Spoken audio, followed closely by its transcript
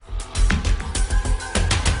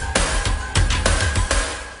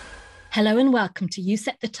Hello and welcome to You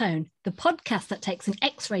Set the Tone, the podcast that takes an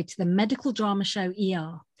X-ray to the medical drama show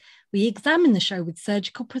ER. We examine the show with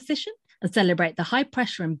surgical precision and celebrate the high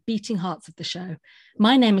pressure and beating hearts of the show.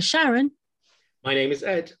 My name is Sharon. My name is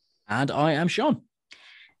Ed. And I am Sean.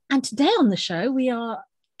 And today on the show, we are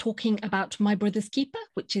talking about My Brother's Keeper,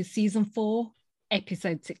 which is season 4,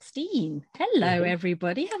 episode 16. Hello,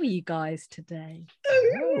 everybody. How are you guys today?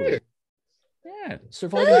 Oh. Yeah,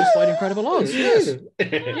 surviving despite incredible odds. Yes.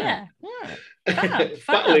 Yeah.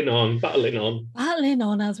 Battling on. Battling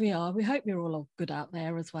on as we are. We hope you're all good out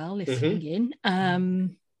there as well, listening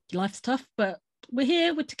in. Life's tough, but we're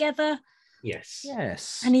here, we're together.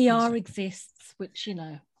 Yes. And ER exists, which,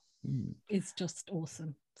 is just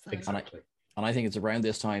awesome. So. Exactly. And I think it's around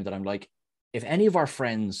this time that I'm like, if any of our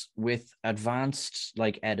friends with advanced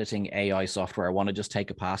editing AI software want to just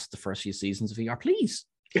take a pass at the first few seasons of ER, please.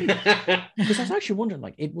 Because I was actually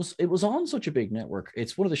wondering, it was on such a big network.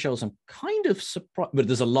 It's one of the shows I'm kind of surprised, but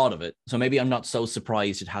there's a lot of it. So maybe I'm not so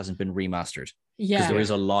surprised it hasn't been remastered. Yeah. Because there is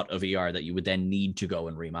a lot of ER that you would then need to go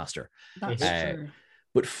and remaster. That's true.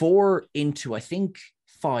 But 4 into, I think,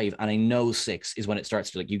 5, and I know 6 is when it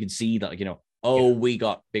starts to, you can see that, we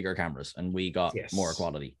got bigger cameras and we got more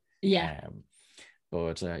quality. Yeah.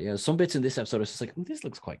 But some bits in this episode are just like, this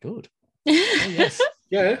looks quite good. Yes.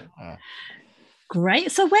 Yeah.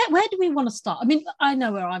 Great. So where do we want to start? I mean, I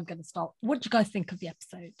know where I'm going to start. What do you guys think of the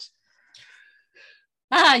episode?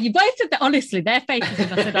 You both said that. Honestly, their faces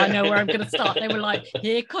when I said, I know where I'm going to start. They were like,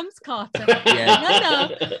 here comes Carter. Yeah.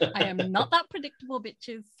 No, I am not that predictable,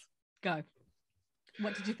 bitches. Go.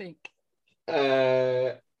 What did you think?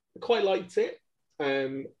 Quite liked it.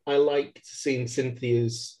 I liked seeing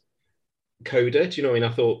Cynthia's coda. Do you know what I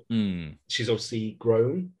mean? I thought she's obviously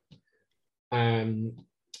grown.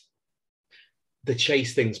 The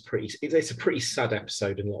chase thing's it's a pretty sad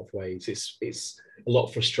episode in a lot of ways. It's a lot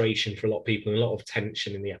of frustration for a lot of people and a lot of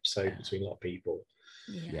tension in the episode between a lot of people.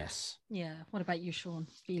 Yeah. Yes. Yeah. What about you, Sean?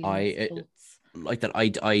 Thoughts? Like that.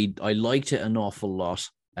 I liked it an awful lot.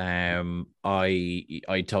 I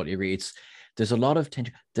totally agree. There's a lot of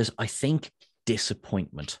tension. There's, I think,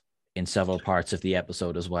 disappointment in several parts of the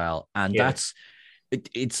episode as well. And that's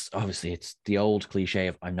it's obviously it's the old cliche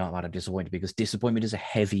of I'm not mad, I'm disappointed, because disappointment is a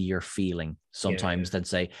heavier feeling sometimes than,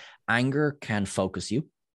 say, anger can focus you.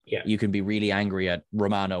 Yeah. You can be really angry at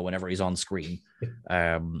Romano whenever he's on screen.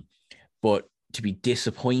 But to be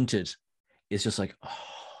disappointed is just like, oh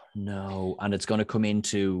no. And it's going to come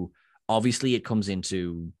into, obviously it comes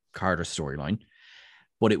into Carter's storyline,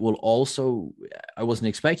 but it will also, I wasn't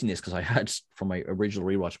expecting this because I had, from my original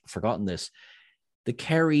rewatch, forgotten this. The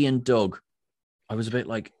Kerry and Doug, I was a bit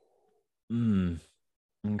like,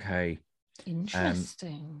 okay.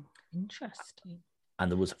 Interesting.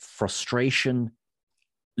 And there was frustration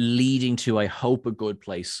leading to, I hope, a good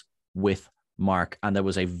place with Mark. And there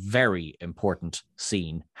was a very important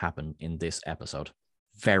scene happen in this episode.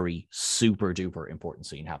 Very super duper important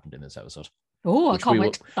scene happened in this episode. Oh, I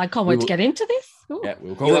can't wait to get into this. Ooh. Yeah,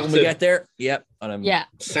 we'll cover it when we get there. Yep.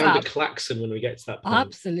 Sound a klaxon when we get to that point.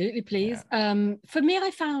 Absolutely, please. Yeah. For me,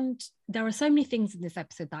 I found there are so many things in this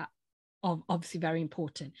episode that are obviously very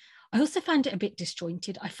important. I also found it a bit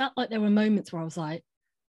disjointed. I felt like there were moments where I was like,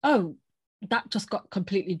 oh, that just got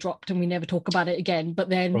completely dropped and we never talk about it again. But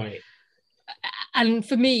then, and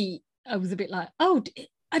for me, I was a bit like, oh,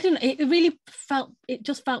 I don't know. It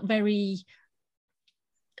just felt very...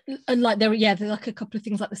 like there's like a couple of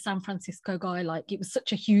things like the San Francisco guy, like it was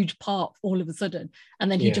such a huge part all of a sudden,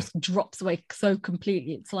 and then he just drops away so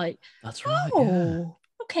completely. It's like, that's right.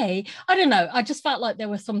 Okay, I don't know, I just felt like there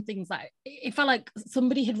were some things that it felt like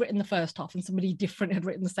somebody had written the first half and somebody different had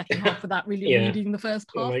written the second half without really reading the first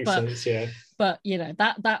half. That makes sense, but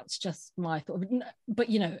that's just my thought. But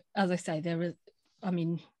as I say, there is, I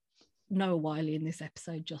mean, Noah Wiley in this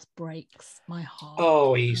episode just breaks my heart.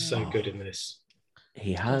 Oh, he's so good in this.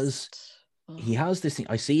 He has this thing.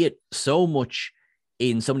 I see it so much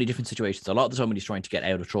in so many different situations. A lot of the time when he's trying to get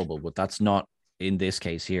out of trouble, but that's not in this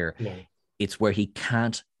case here. No. It's where he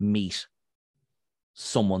can't meet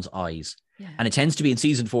someone's eyes. Yeah. And it tends to be in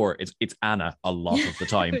season 4. It's Anna a lot of the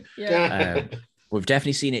time. We've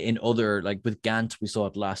definitely seen it in other, like with Gant, we saw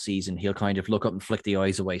it last season. He'll kind of look up and flick the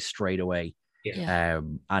eyes away straight away.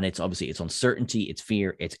 And it's obviously, it's uncertainty, it's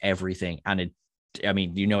fear, it's everything. And I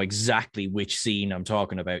mean, you know exactly which scene I'm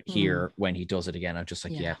talking about here when he does it again. I'm just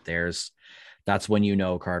like, that's when you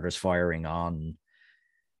know Carter's firing on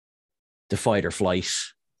the fight or flight,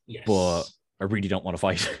 but I really don't want to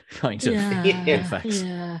fight kind of effects.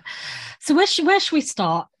 So where should we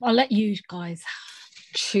start? I'll let you guys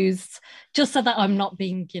choose, just so that I'm not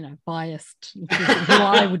being, biased in choosing who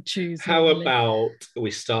I would choose. How about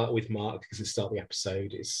we start with Mark, because it's the start of the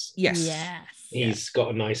episode. He's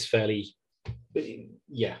got a nice, fairly good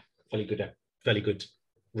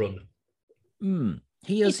run.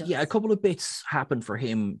 He has, a couple of bits happen for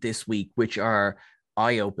him this week, which are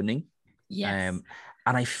eye-opening. Yes.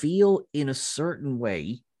 And I feel in a certain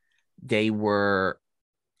way,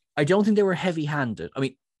 I don't think they were heavy-handed. I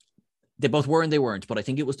mean, they both were and they weren't, but I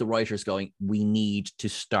think it was the writers going, we need to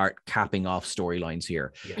start capping off storylines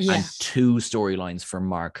here. Yes. And 2 storylines for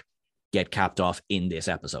Mark get capped off in this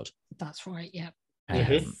episode. That's right, yeah.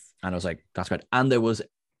 And I was like, that's good. And there was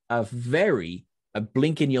a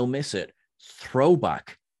blink and you'll miss it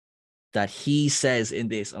throwback that he says in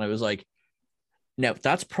this. And I was like, now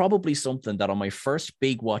that's probably something that on my first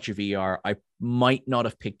big watch of ER, I might not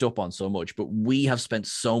have picked up on so much, but we have spent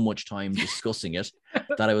so much time discussing it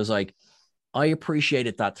that I was like, I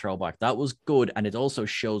appreciated that throwback. That was good. And it also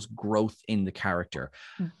shows growth in the character.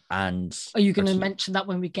 And are you going to mention that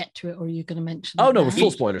when we get to it, or are you going to mention no,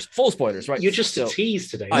 full spoilers, right? You're just a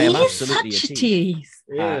tease today. I am absolutely such a tease.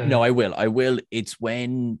 No, I will. It's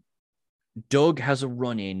when Doug has a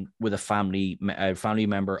run-in with a family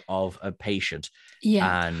member of a patient.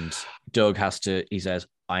 Yeah. And Doug he says,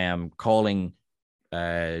 I am calling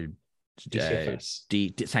DCFS.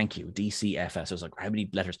 Thank you, DCFS. I was like, how many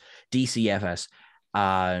letters? DCFS.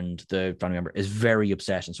 And the family member is very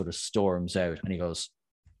upset and sort of storms out. And he goes,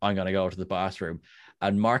 I'm going to go to the bathroom.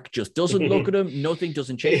 And Mark just doesn't look at him. Nothing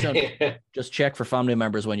doesn't change. Just check for family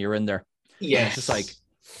members when you're in there. Yes. It's just like,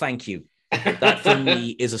 thank you. That for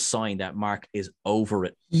me is a sign that Mark is over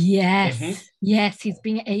it. Yes. Yes, he's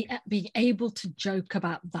being able to joke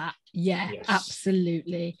about that. Yeah, yes.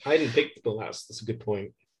 Absolutely. I didn't pick, but that's a good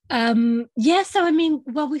point. So I mean,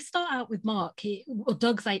 we start out with Mark.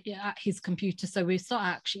 Doug's at his computer, so we start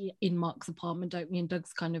actually in Mark's apartment, don't we? And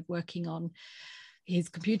Doug's kind of working on his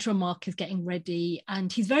computer, and Mark is getting ready,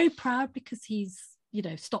 and he's very proud because he's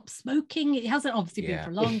stopped smoking. It hasn't obviously been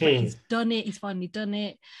for long, but he's done it. He's finally done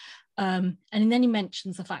it. And then he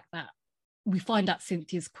mentions the fact that we find out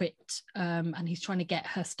Cynthia's quit, and he's trying to get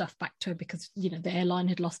her stuff back to her because the airline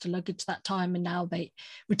had lost her luggage that time, and now they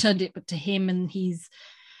returned it but to him, and he's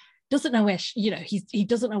doesn't know where he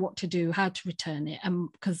doesn't know what to do, how to return it, and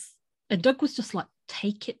Doug was just like,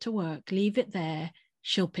 take it to work, leave it there,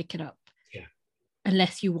 she'll pick it up,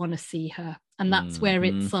 unless you want to see her. And that's where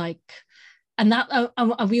it's like, and that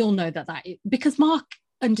and we all know that because Mark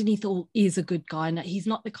underneath all is a good guy, and that he's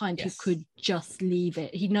not the kind who could just leave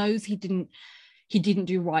it. He knows he didn't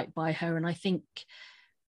do right by her, and I think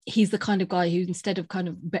he's the kind of guy who, instead of kind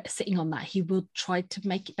of sitting on that, he will try to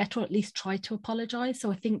make it better, or at least try to apologize.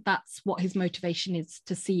 So I think that's what his motivation is,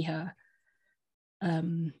 to see her.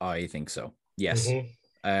 I think so, yes.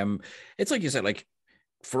 It's like you said, like,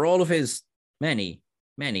 for all of his many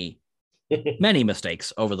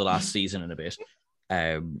mistakes over the last season and a bit,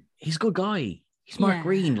 he's a good guy. He's Mark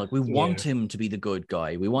Green. Like, we want him to be the good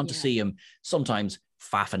guy. We want to see him sometimes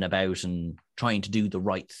faffing about and trying to do the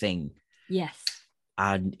right thing. Yes.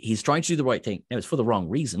 And he's trying to do the right thing. Now, it's for the wrong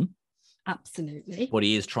reason. Absolutely. But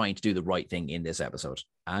he is trying to do the right thing in this episode.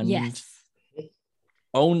 And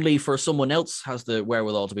only for someone else has the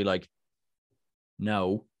wherewithal to be like,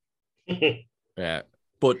 no.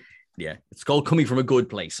 But yeah, it's all coming from a good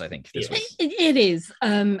place, I think. This week. It is.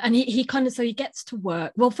 And he kind of, so he gets to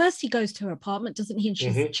work. Well, first he goes to her apartment, doesn't he?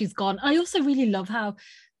 And she's gone. I also really love how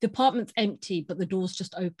the apartment's empty, but the door's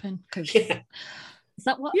just open. Because is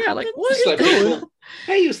that what happened? Like, what is going?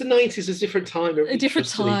 Hey, it was the 90s, a different time. At different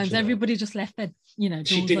times, everybody just left their, doors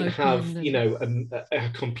she didn't open have, a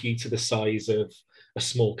computer the size of a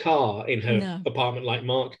small car in her apartment like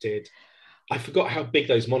Mark did. I forgot how big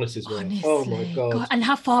those monitors were. Honestly, oh my God. And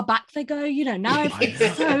how far back they go. Now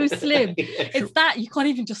it's so slim. It's that you can't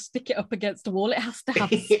even just stick it up against a wall. It has to have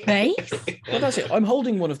space. Well, that's it. I'm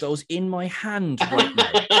holding one of those in my hand right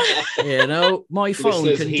now. My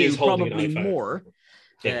phone can do probably more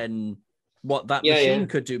than what that machine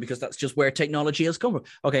could do, because that's just where technology has come from.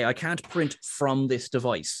 Okay, I can't print from this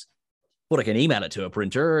device, but I can email it to a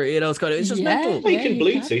printer. It's just mental. Well, you can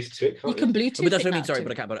Bluetooth to it. You can Bluetooth. But that's what I mean. Sorry,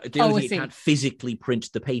 but I can't. But the only thing, you can't physically print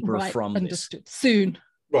the paper from understood. This. Soon.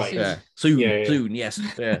 Right. Yeah. Soon. Yes.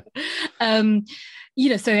 Yeah.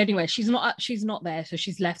 So anyway, she's not there, so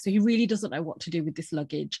she's left. So he really doesn't know what to do with this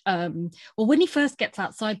luggage. Well, when he first gets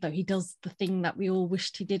outside, though, he does the thing that we all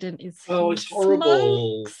wished he didn't. It's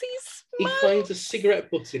horrible. He finds a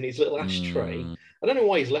cigarette butt in his little ashtray. I don't know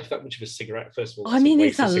why he's left that much of a cigarette, first of all. I mean,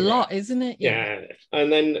 it's a lot, isn't it? Yeah.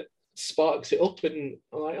 And then sparks it up, and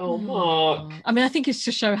I'm like, oh, Mark. I mean, I think it's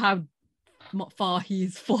to show how far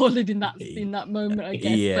he's fallen in that moment, I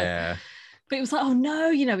guess. Yeah. But it was like, oh no,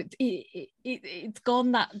 you know, it's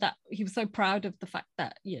gone. That he was so proud of the fact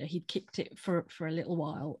that, you know, he'd kicked it for a little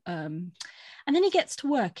while. And then he gets to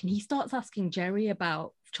work and he starts asking Jerry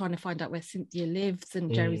about trying to find out where Cynthia lives.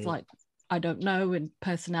 And Jerry's like, I don't know. And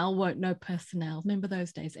personnel won't know. Personnel, remember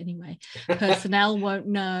those days anyway. Personnel won't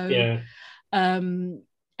know. Yeah. And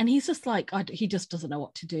he's just like, he just doesn't know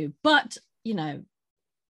what to do. But, you know,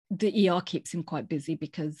 the ER keeps him quite busy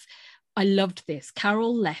because I loved this.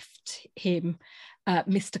 Carol left him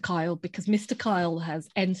Mr. Kyle because Mr. Kyle has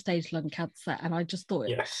end-stage lung cancer, and I just thought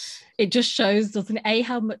it just shows, doesn't it,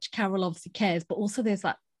 how much Carol obviously cares, but also there's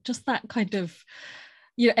that kind of,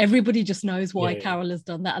 you know, everybody just knows why Carol has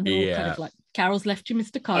done that, and they're all kind of like, Carol's left you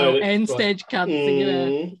Mr. Kyle, end-stage cancer, you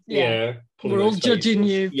know, we're all judging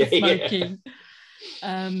you for smoking.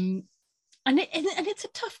 And it's a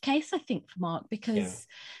tough case, I think, for Mark, because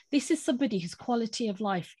this is somebody whose quality of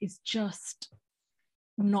life is just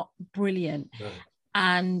not brilliant,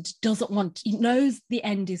 and he knows the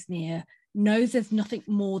end is near, knows there's nothing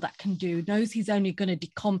more that can do, knows he's only going to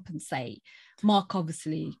decompensate. Mark,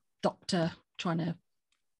 obviously, doctor trying to,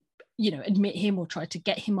 you know, admit him or try to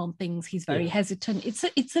get him on things. He's very hesitant.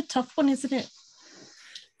 It's a tough one, isn't it?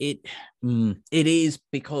 It is,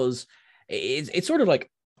 because it's sort of like,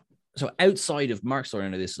 so outside of Mark's story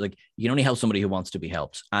into this, like, you can only help somebody who wants to be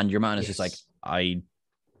helped, and your man is just like,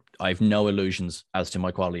 I've no illusions as to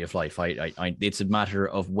my quality of life. I it's a matter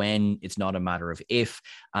of when, it's not a matter of if,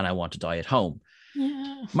 and I want to die at home.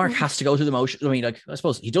 Yeah. Mark has to go through the motions. I mean, like, I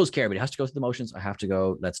suppose he does care, but he has to go through the motions. I have to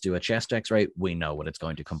go, let's do a chest x-ray. We know what it's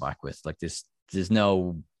going to come back with. Like, this, there's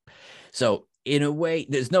no, so in a way,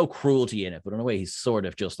 there's no cruelty in it, but in a way, he's sort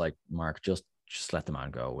of just like, Mark, just let the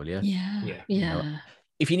man go, will you? Yeah. You know,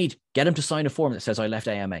 if you need, get him to sign a form that says I left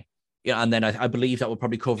AMA. Yeah, and then I believe that would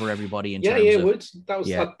probably cover everybody in terms of... it would.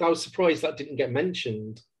 I was surprised that didn't get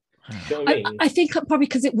mentioned. You know what I mean? I think probably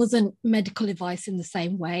because it wasn't medical advice in the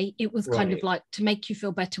same way. It was kind of like, to make you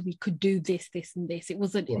feel better, we could do this, this, and this. It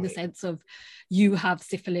wasn't in the sense of, you have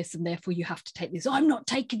syphilis and therefore you have to take this. I'm not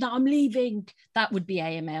taking that, I'm leaving. That would be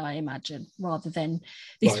AMA, I imagine, rather than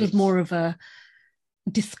this was more of a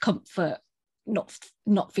discomfort,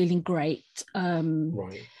 not feeling great. And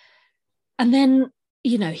then,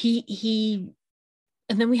 you know,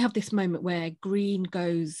 and then we have this moment where Green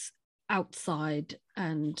goes outside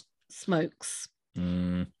and smokes,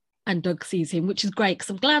 and Doug sees him, which is great, because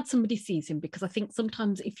I'm glad somebody sees him, because I think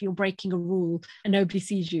sometimes if you're breaking a rule and nobody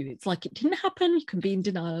sees you, it's like it didn't happen, you can be in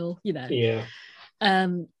denial, you know.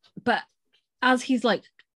 But as he's like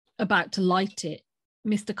about to light it,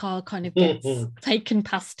 Mr. Kyle kind of gets taken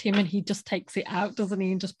past him, and he just takes it out, doesn't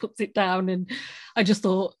he, and just puts it down. And I just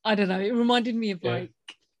thought, I don't know, it reminded me of like,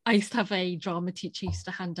 I used to have a drama teacher used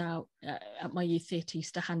to hand out at my youth theatre,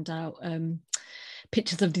 used to hand out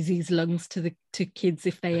pictures of diseased lungs to kids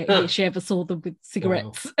if she ever saw them with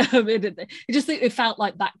cigarettes. Wow. It felt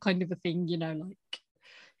like that kind of a thing, you know, like,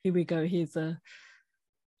 here we go, here's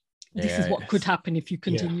this is what could happen if you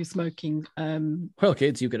continue smoking. Well,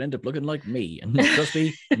 kids, you could end up looking like me, and trust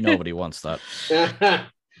me, nobody wants that.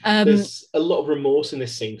 There's a lot of remorse in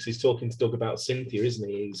this scene, because he's talking to Doug about Cynthia, isn't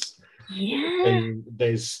he? And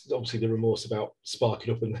there's obviously the remorse about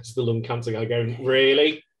sparking up, and there's the lung cancer guy going,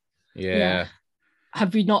 really? Yeah.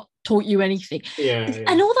 Have we not taught you anything?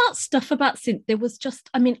 And all that stuff about Cynthia was just,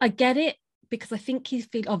 I mean, I get it, because I think he's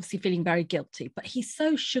obviously feeling very guilty, but he's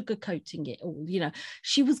so sugarcoating it all. You know,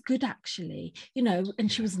 she was good actually, you know,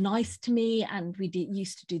 and she was nice to me, and we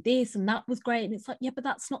used to do this, and that was great. And it's like, yeah, but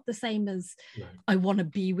that's not the same as I want to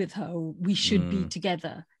be with her, or we should be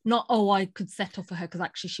together. Not, I could settle for her, because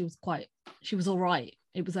actually she was all right.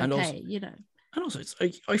 It was okay, also, you know. And also,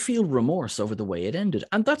 I feel remorse over the way it ended,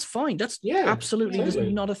 and that's fine. That's absolutely, there's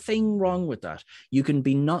not a thing wrong with that. You can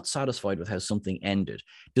be not satisfied with how something ended.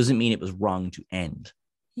 Doesn't mean it was wrong to end.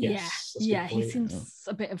 He seems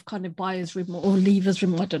a bit of kind of buyer's remorse or leaver's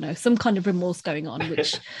remorse. I don't know, some kind of remorse going on,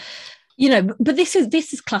 which, you know. But this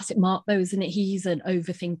is classic Mark, though, isn't it? He's an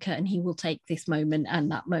overthinker, and he will take this moment and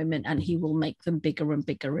that moment, and he will make them bigger and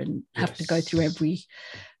bigger, and have to go through every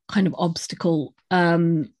kind of obstacle.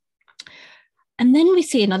 And then we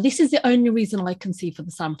see, now this is the only reason I can see for the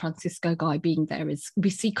San Francisco guy being there, is we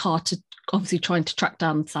see Carter obviously trying to track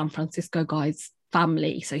down the San Francisco guy's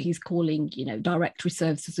family. So he's calling, you know, directory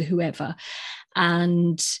services or whoever.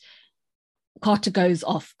 And Carter goes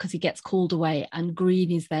off because he gets called away, and Green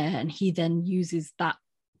is there, and he then uses that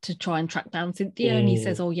to try and track down Cynthia. And he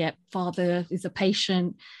says, oh yeah, father is a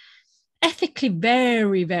patient. Ethically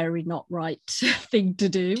very, very not right thing to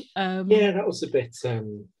do. That was a bit...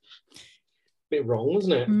 bit wrong,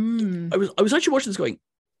 wasn't it? I was actually watching this going,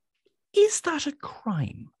 is that a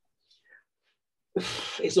crime?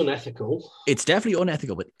 It's unethical. It's definitely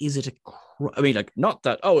unethical, but is it a crime? I mean, like, not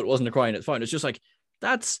that, it wasn't a crime, it's fine. It's just like,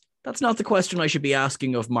 that's not the question I should be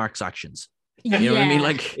asking of Mark's actions. You know what I mean?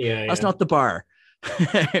 Like, that's not the bar.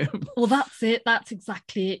 Well, that's it. That's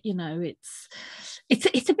exactly it. You know, it's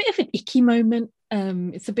a bit of an icky moment.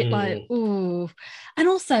 It's a bit like, oh, and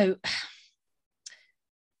also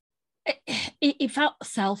it felt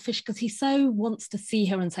selfish because he so wants to see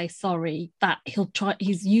her and say sorry that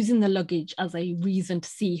he's using the luggage as a reason to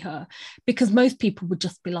see her, because most people would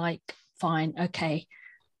just be like, fine, okay,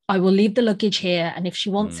 I will leave the luggage here, and if she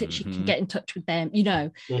wants it, she can get in touch with them, you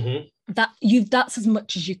know. That's as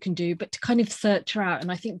much as you can do. But to kind of search her out,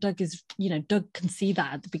 and I think Doug can see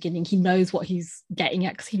that at the beginning. He knows what he's getting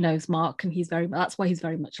at because he knows Mark, and that's why he's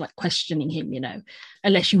very much like questioning him, you know,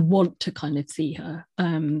 unless you want to kind of see her,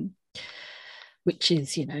 which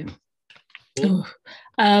is, you know.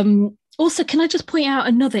 Also, can I just point out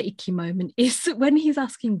another icky moment is when he's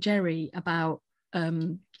asking Jerry about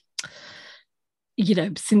you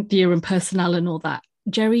know, Cynthia and personnel and all that.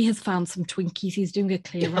 Jerry has found some Twinkies. He's doing a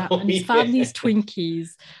clear out, and he's found these Twinkies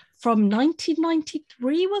from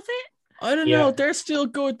 1993, was it? I don't know. They're still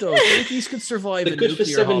good though. Twinkies could survive. They're good for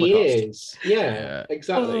 7 years. Yeah,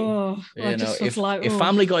 exactly. You know, if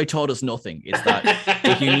Family Guy taught us nothing, it's that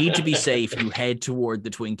if you need to be safe, you head toward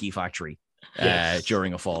the Twinkie factory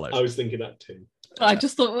during a fallout. I was thinking that too. I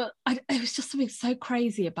just thought it was just something so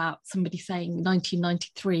crazy about somebody saying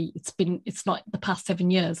 1993. It's not the past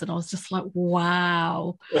 7 years, and I was just like,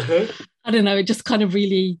 wow. I don't know. It just kind of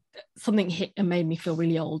really something hit and made me feel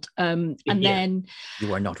really old. And then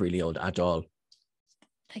you are not really old at all.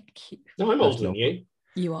 Thank you. No, I'm older than you.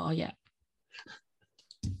 You are, yeah.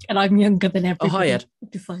 And I'm younger than everybody. Oh, hi, Ed.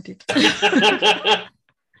 Decided.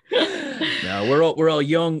 No, we're all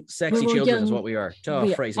young, sexy children is what we are.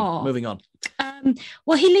 Phrasing. Moving on.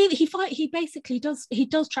 Well, he basically does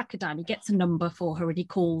track her down. He gets a number for her and he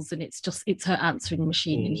calls, and it's her answering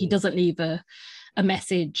machine, and he doesn't leave a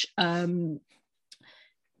message. But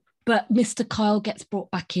Mr. Kyle gets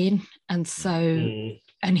brought back in, and so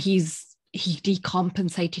and he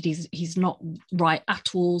decompensated. He's not right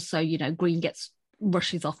at all. So, you know, Green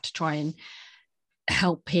rushes off to try and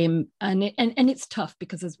help him, and it's tough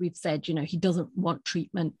because, as we've said, you know, he doesn't want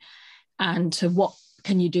treatment, and so what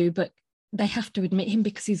can you do? But they have to admit him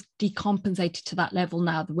because he's decompensated to that level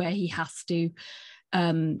now where he has to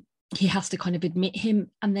kind of admit him.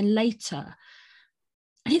 And then later,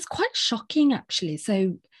 and it's quite shocking actually,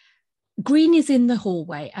 so Green is in the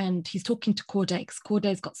hallway and he's talking to Corday because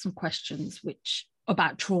Corday's got some questions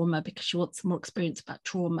about trauma, because she wants some more experience about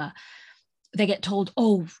trauma. They get told,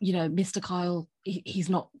 oh, you know, Mr. Kyle, he's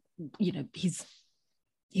not, you know, he's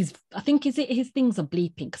I think his things are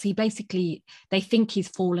bleeping because they think he's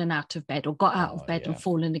fallen out of bed or got out of bed and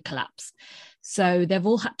fallen and collapsed. So they've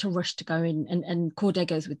all had to rush to go in, and Corday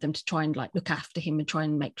goes with them to try and like look after him and try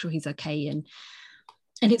and make sure he's okay. And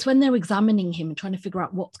it's when they're examining him and trying to figure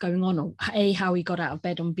out what's going on, or A, how he got out of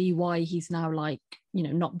bed, and B, why he's now like, you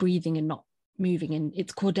know, not breathing and not moving. And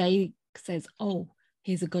it's Corday says, oh,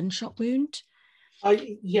 here's a gunshot wound.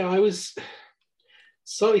 I was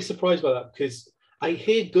slightly surprised by that because I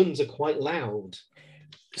hear guns are quite loud.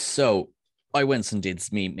 So I went and did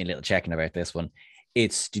me little checking about this one.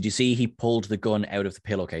 Did you see he pulled the gun out of the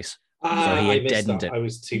pillowcase? So he had deadened it. I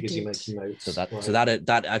was too busy making notes. So that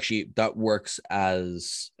works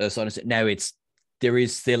as now there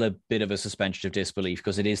is still a bit of a suspension of disbelief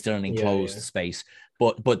because it is still an enclosed space.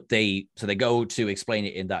 But they go to explain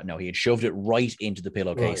it in that no, he had shoved it right into the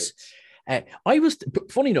pillowcase. Right. I was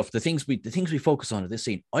funny enough. The things we focus on in this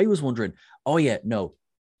scene, I was wondering. Oh yeah, no,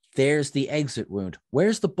 there's the exit wound.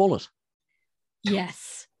 Where's the bullet?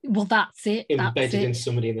 Yes, well that's it. Embedded in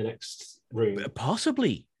somebody in the next room,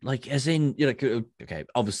 possibly. Like as in, you know, okay,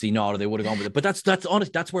 obviously not, or they would have gone with it. But that's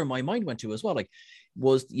honest. That's where my mind went to as well. Like,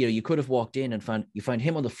 you could have walked in and find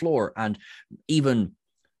him on the floor, and even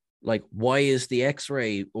like, why is the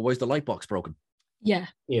X-ray or why is the light box broken? Yeah.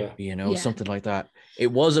 You know, something like that.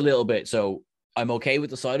 It was a little bit, so I'm okay with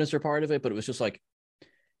the silencer part of it, but it was just like,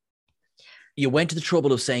 you went to the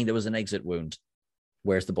trouble of saying there was an exit wound.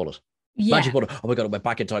 Where's the bullet? Yeah. Magic bullet. Oh my God, I went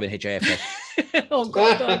back in time and hit JFK. Oh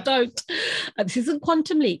God, don't. This isn't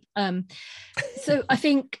Quantum Leap. So I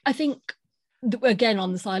think again,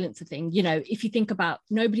 on the silencer thing, you know, if you think about,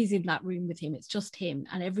 nobody's in that room with him, it's just him,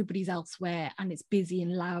 and everybody's elsewhere, and it's busy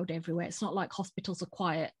and loud everywhere. It's not like hospitals are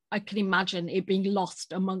quiet. I can imagine it being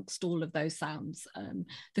lost amongst all of those sounds,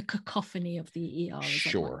 the cacophony of the ER,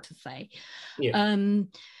 as I like to say.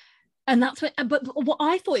 And that's but what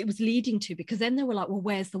I thought it was leading to, because then they were like, well,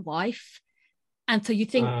 where's the wife? And so you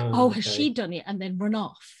think, has she done it? And then run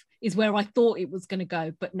off is where I thought it was going to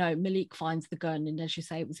go. But no, Malik finds the gun. And as you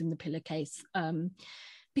say, it was in the pillowcase,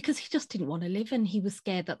 because he just didn't want to live. And he was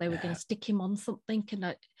scared that they were going to stick him on something.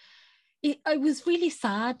 And it was really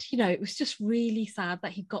sad. You know, it was just really sad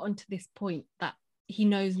that he got into this point that he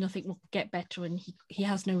knows nothing will get better and he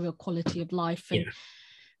has no real quality of life. And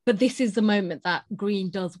but this is the moment that Green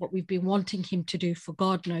does what we've been wanting him to do for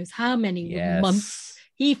God knows how many months.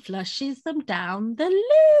 He flushes them down the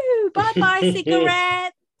loo. Bye-bye,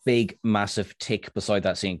 cigarette. Big, massive tick beside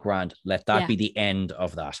that scene. Grand. Let that be the end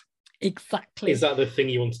of that. Exactly. Is that the thing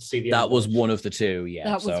you wanted to see? That was one of the two, yeah.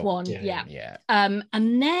 That was one, yeah. And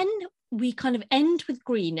then we kind of end with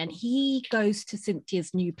Green and he goes to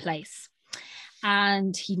Cynthia's new place.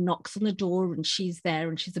 And he knocks on the door and she's there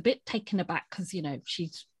and she's a bit taken aback because, you know, she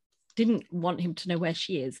didn't want him to know where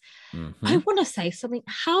she is. Mm-hmm. I want to say something.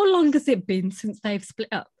 How long has it been since they've split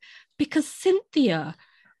up? Because Cynthia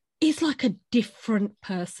is like a different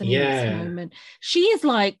person in this moment. She is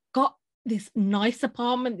like got this nice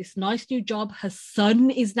apartment, this nice new job. Her son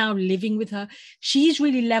is now living with her. She's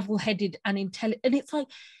really level-headed and intelligent. And it's like,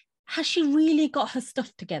 has she really got her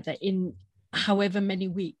stuff together in however many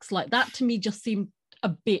weeks? Like that to me just seemed a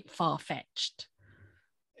bit far-fetched.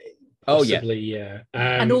 Possibly, yeah.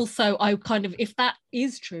 And also I kind of, if that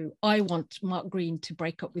is true, I want Mark Green to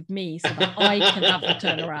break up with me so that I can have the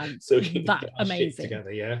turnaround. So we can that amazing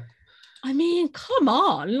together, yeah. I mean, come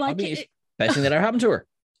on, like it's best thing that ever happened to her.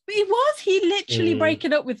 It was. He literally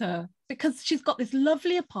breaking up with her because she's got this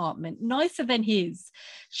lovely apartment, nicer than his.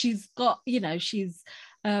 She's got, you know, she's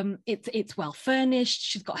it's well furnished.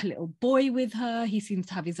 She's got her little boy with her. He seems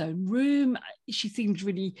to have his own room. She seems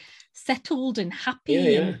really settled and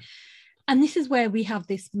happy. And this is where we have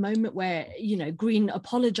this moment where, you know, Green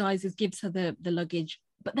apologizes, gives her the luggage,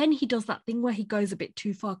 but then he does that thing where he goes a bit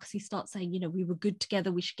too far because he starts saying, you know, we were good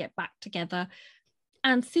together, we should get back together.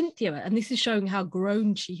 And Cynthia, and this is showing how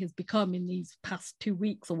grown she has become in these past 2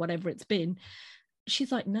 weeks or whatever it's been,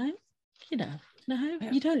 she's like, no, you know, no,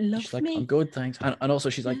 you don't love she's like, me. I'm good, thanks. And also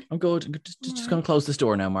she's like, I'm good. Just going to close this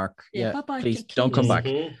door now, Mark. Bye-bye, please don't come back.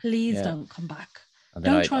 Please don't come back.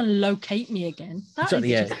 Don't try and locate me again.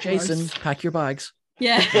 Jason, pack your bags.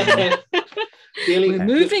 Yeah. We're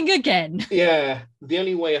moving again. Yeah. The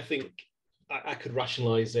only way I think I could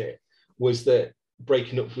rationalise it was that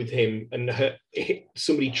breaking up with him and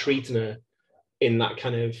somebody treating her in that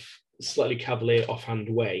kind of slightly cavalier, offhand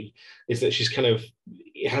way is that she's kind of,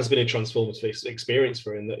 it has been a transformative experience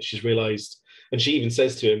for her, and that she's realised, and she even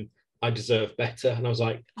says to him, I deserve better. And I was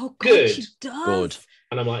like, oh, God, good. She does. Good.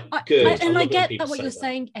 And I'm like, good. I get that what you're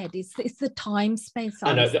saying, Ed. It's the time space.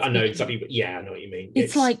 I know exactly. But yeah, I know what you mean.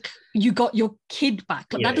 It's like you got your kid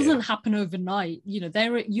back. Like, that doesn't happen overnight. You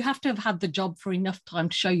know, you have to have had the job for enough time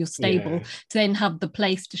to show you're stable, to then have the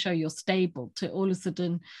place to show you're stable, to all of a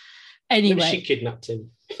sudden. Anyway, maybe she kidnapped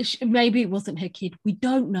him. Maybe it wasn't her kid. We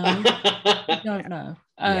don't know.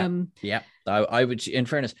 I would, in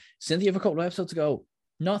fairness, Cynthia, a couple of episodes ago,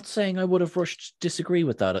 not saying I would have rushed disagree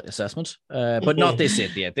with that assessment, but not this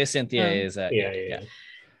Cynthia. This Cynthia is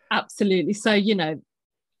absolutely. So you know,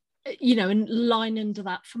 and line under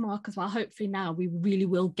that for Mark as well. Hopefully now we really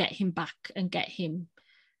will get him back and get him.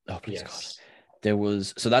 Oh please God. There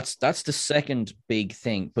was, so that's the second big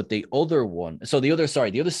thing, but the other one, the other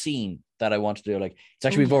scene that I wanted to do, like, it's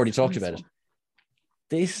actually, we've already talked about it.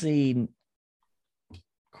 This scene,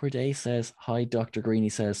 Corday says, hi, Dr. Green. He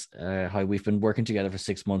says, hi, we've been working together for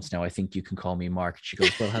 6 months now. I think you can call me Mark. She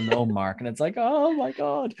goes, well, hello, Mark. And it's like, oh my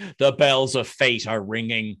God, the bells of fate are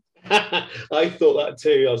ringing. I thought that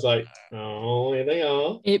too. I was like, oh, here they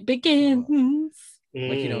are. It begins.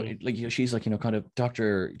 Like, you know, she's like, you know, kind of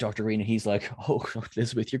Dr. Green, and he's like, oh,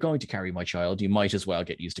 Elizabeth, you're going to carry my child. You might as well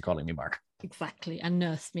get used to calling me Mark. Exactly. And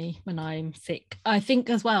nurse me when I'm sick. I think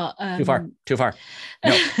as well. Too far.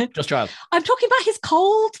 No, just child. I'm talking about his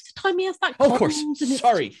cold. The time he has that cold. Of course.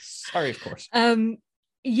 Sorry, of course.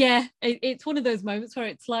 It's one of those moments where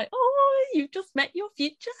it's like, oh, you've just met your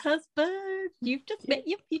future husband. You've just met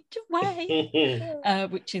your future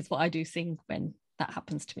wife. Which is what I do sing when that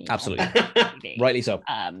happens to me. Absolutely. Rightly so.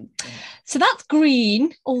 So that's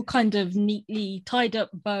Green, all kind of neatly tied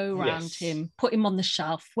up bow around him, put him on the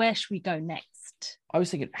shelf. Where should we go next? I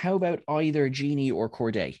was thinking, how about either Jeannie or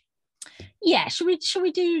Corday? Yeah, should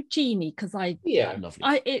we do Jeannie? Because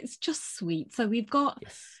lovely. It's just sweet. So we've got,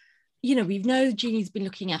 you know, we know Jeannie's been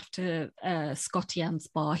looking after Scotty and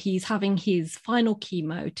Spa. He's having his final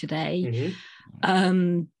chemo today.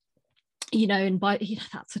 Mm-hmm. You know, and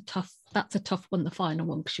that's a tough one, the final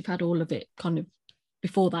one, because you've had all of it kind of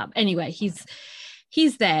before that. Anyway,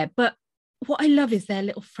 he's there. But what I love is their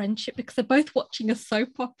little friendship, because they're both watching a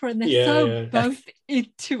soap opera and they're both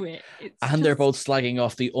into it. They're both slagging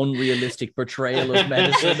off the unrealistic portrayal of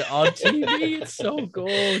medicine on TV. It's so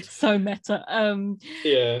good. So meta.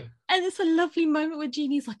 Yeah. And it's a lovely moment where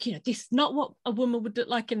Jeannie's like, this is not what a woman would look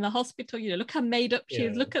like in the hospital. Look how made up she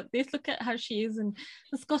is. Look at this. Look at how she is. And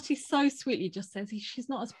Scotty so sweetly just says, she's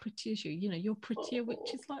not as pretty as you. You're prettier,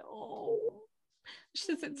 which is like, oh. She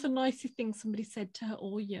says it's the nicest thing somebody said to her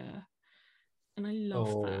all year. And I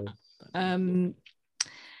love that.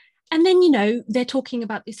 And then, they're talking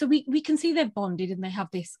about this. So we can see they've bonded and they have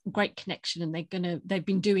this great connection, and they've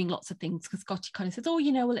been doing lots of things, because Scotty kind of says,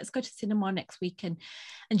 well, let's go to cinema next week. And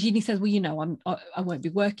Jeannie says, well, I won't be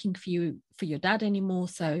working for your dad anymore.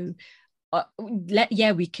 So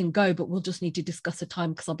we can go, but we'll just need to discuss a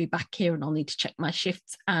time, because I'll be back here and I'll need to check my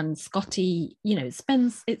shifts. And Scotty, it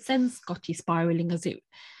sends Scotty spiraling as it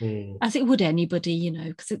would anybody,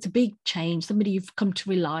 because it's a big change, somebody you've come to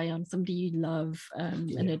rely on, somebody you love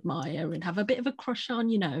and admire and have a bit of a crush on,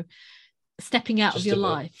 stepping out just of your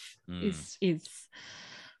life is it's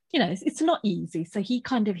not easy. So he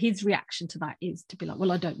his reaction to that is to be like,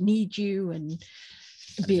 well, I don't need you, and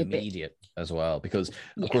be a immediate bit as well, because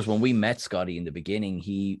of course when we met Scotty in the beginning,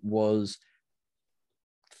 he was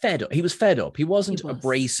fed up. He wasn't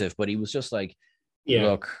abrasive, but he was just like,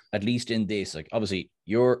 look, at least in this, like, obviously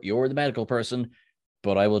you're the medical person,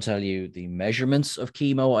 but I will tell you the measurements of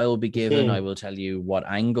chemo I will be given. I will tell you what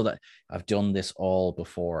angle, that I've done this all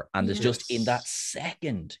before. And it's just in that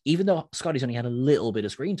second, even though Scotty's only had a little bit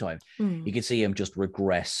of screen time, you can see him just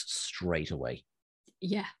regress straight away.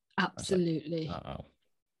 Yeah, absolutely. Like,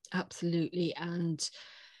 absolutely. And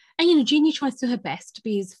Jeannie tries to her best to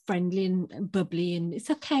be as friendly and bubbly, and it's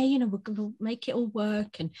okay, we're gonna make it all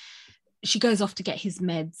work. And she goes off to get his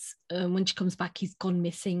meds. When she comes back, he's gone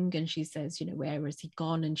missing, and she says, where has he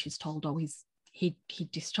gone? And she's told, he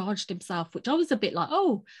discharged himself, which I was a bit like,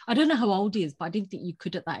 I don't know how old he is, but I didn't think you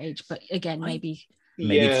could at that age. But again, maybe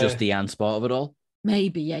it's just the Anne Spot of it all.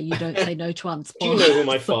 Maybe, you don't say no to Anne Spot. Do you know who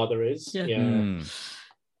my father is?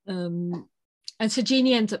 And so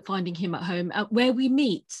Jeannie ends up finding him at home, where we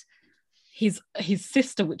meet his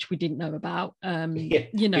sister, which we didn't know about. Don't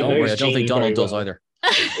worry, I don't think Donald does either.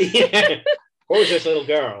 What was this little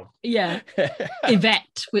girl?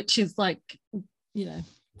 Yvette, which is like,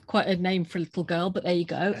 quite a name for a little girl, but there you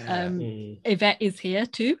go. Yvette is here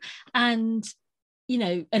too. And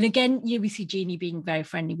and again, we see Jeannie being very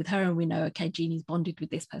friendly with her, and we know, okay, Jeannie's bonded with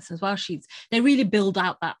this person as well. They really build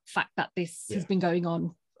out that fact that this has been going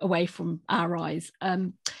on away from our eyes.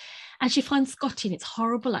 And she finds Scotty, and it's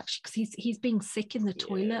horrible actually, because he's being sick in the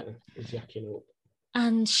toilet. He's yakking up.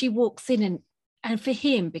 And she walks in, and for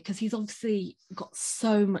him, because he's obviously got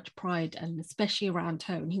so much pride, and especially around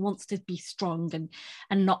her, and he wants to be strong,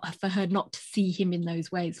 and not for her not to see him in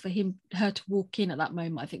those ways, for her to walk in at that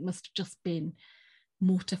moment, I think must have just been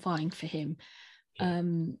mortifying for him.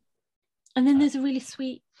 And then there's a really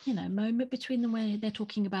sweet moment between them where they're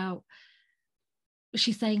talking about,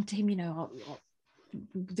 she's saying to him,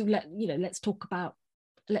 let's talk about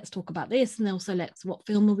this, and also what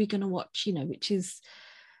film are we going to watch, which is,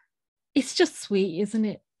 it's just sweet, isn't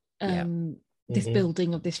it? This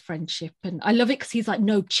building of this friendship. And I love it because he's like,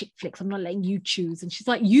 no chick flicks, I'm not letting you choose. And she's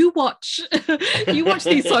like, you watch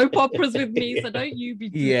these soap operas with me, so don't you be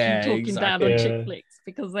talking down on chick flicks,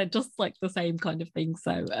 because they're just like the same kind of thing.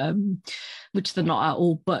 So which they're not at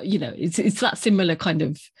all, but it's that similar kind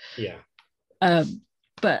of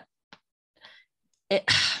but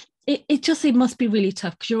it must be really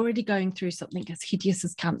tough, because you're already going through something as hideous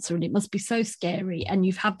as cancer, and it must be so scary, and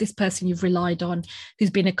you've had this person you've relied on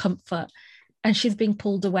who's been a comfort, and she's being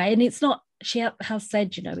pulled away. And it's not, she has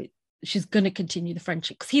said she's going to continue the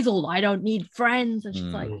friendship, because he's all, I don't need friends, and she's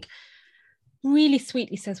like, really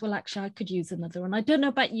sweetly says, well, actually I could use another. And I don't know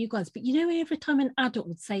about you guys, but every time an adult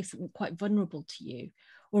would say something quite vulnerable to you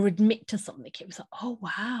or admit to something, it was like, oh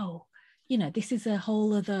wow, this is a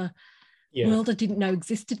whole other world I didn't know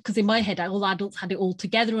existed, because in my head all adults had it all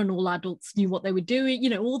together and all adults knew what they were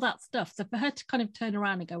doing, all that stuff. So for her to kind of turn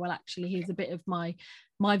around and go, well, actually here's a bit of my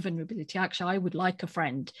vulnerability, actually I would like a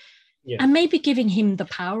friend, and maybe giving him the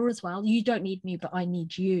power as well, you don't need me but I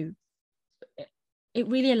need you, it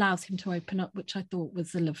really allows him to open up, which I thought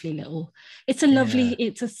was a lovely little, it's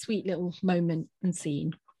a sweet little moment and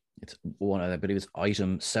scene. It's one of, I believe it's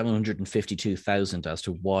item 752,000 as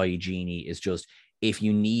to why Jeannie is just, if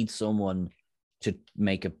you need someone to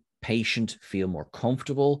make a patient feel more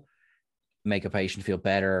comfortable, make a patient feel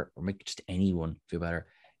better, or make just anyone feel better,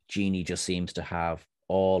 Jeannie just seems to have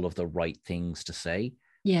all of the right things to say.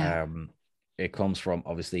 it comes from,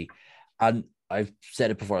 obviously. And I've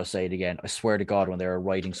said it before, I'll say it again. I swear to God, when they were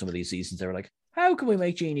writing some of these seasons, they were like, how can we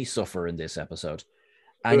make Jeannie suffer in this episode?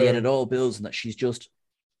 And yet it all builds on that she's just,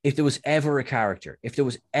 if there was ever a character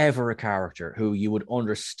who you would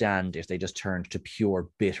understand if they just turned to pure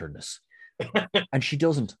bitterness. And she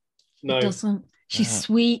doesn't. No. She doesn't. She's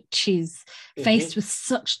sweet. She's faced with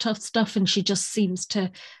such tough stuff, and she just seems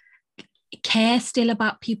to care still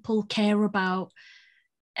about people, care about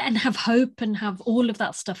and have hope and have all of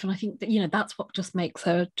that stuff. And I think that, you know, that's what just makes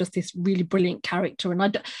her just this really brilliant character. And I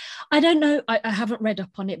don't know, I haven't read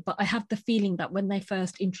up on it, but I have the feeling that when they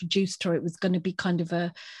first introduced her, it was going to be kind of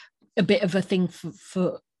a bit of a thing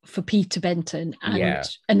for Peter Benton, and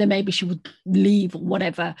then maybe she would leave or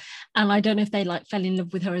whatever. And I don't know if they like fell in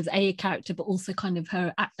love with her as a character, but also kind of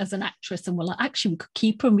her as an actress, and were like, actually we could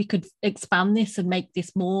keep her and we could expand this and make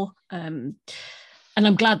this more. And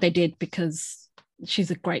I'm glad they did, because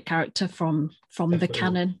she's a great character from the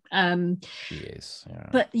canon. She is. Yeah.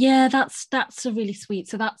 But yeah, that's a really sweet.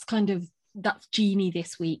 So that's Jeannie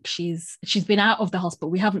this week. She's been out of the hospital.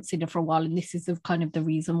 We haven't seen her for a while, and this is kind of the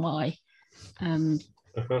reason why.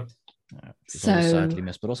 So sadly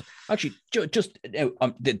missed, but also actually just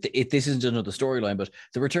this isn't another storyline, but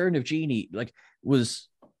the return of Jeannie, like, is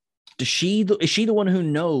she the one who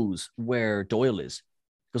knows where Doyle is?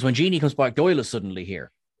 Because when Jeannie comes back, Doyle is suddenly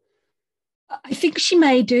here. I think she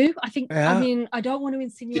may do. I think. Yeah. I mean, I don't want to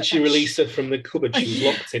insinuate. Did she release her from the cupboard? She was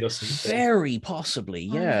locked in or something. Very possibly,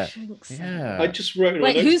 yeah. Yeah. I just wrote.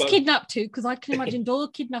 Wait, who's kidnapped to? Because I can imagine Doyle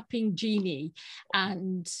kidnapping Jeannie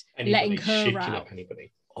and letting her out. Kidnap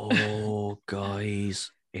anybody. Oh,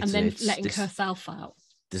 guys! And then letting herself out.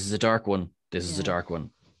 This is a dark one.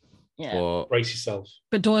 Yeah. But, brace yourself.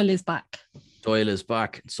 But Doyle is back.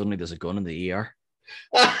 Suddenly, there's a gun in the ER.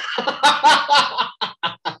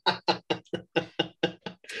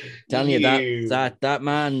 Telling you that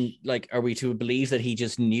man, like, are we to believe that he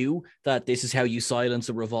just knew that this is how you silence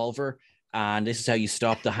a revolver and this is how you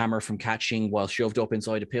stop the hammer from catching while shoved up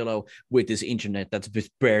inside a pillow with this internet that's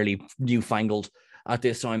barely newfangled at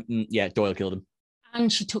this time? Yeah, Doyle killed him. And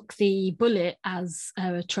she took the bullet as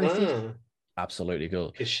a trophy. Absolutely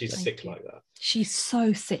cool. Because she's sick like that. She's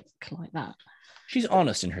so sick like that. She's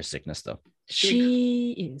honest in her sickness, though.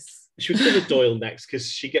 She is. Should we cover Doyle next? Because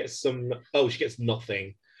she gets she gets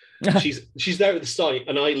nothing. She's there at the site,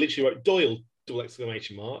 and I literally wrote Doyle !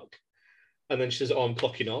 And then she says, I'm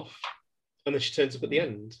clocking off. And then she turns up at the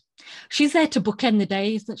end. She's there to bookend the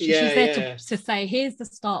day, isn't she? She's there to say, here's the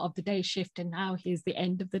start of the day shift, and now here's the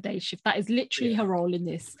end of the day shift. That is literally her role in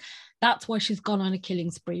this. That's why she's gone on a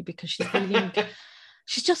killing spree, because she's feeling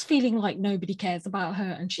she's just feeling like nobody cares about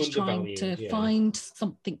her, and she's trying to find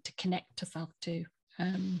something to connect herself to.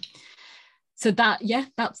 So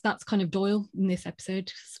that's kind of Doyle in this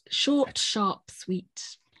episode. Short, sharp,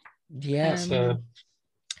 sweet. Yes. Where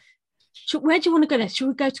do you want to go next? Should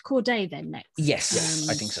we go to Corday then next? Yes,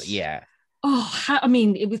 I think so. Yeah.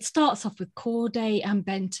 It starts off with Corday and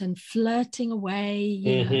Benton flirting away.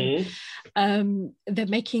 You know, they're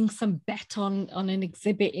making some bet on an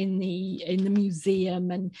exhibit in the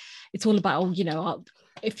museum, and it's all about,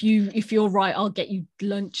 if you're right, I'll get you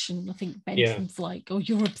lunch. And I think Benton's like, oh,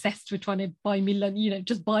 you're obsessed with trying to buy me lunch.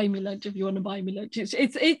 Just buy me lunch if you want to buy me lunch.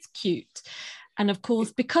 It's cute, and of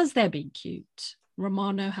course, because they're being cute,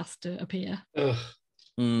 Romano has to appear.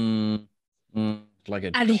 Like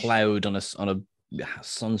a cloud on a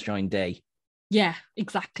sunshine day. Yeah,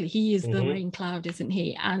 exactly. He is the rain cloud, isn't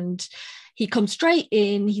he? And he comes straight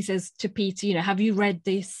in. He says to Peter, have you read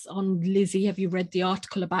this on Lizzie? Have you read the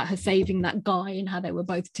article about her saving that guy and how they were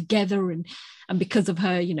both together, and because of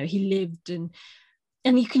her, he lived,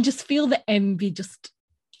 and you can just feel the envy just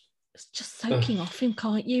soaking off him,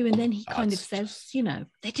 can't you? And then he kind of says,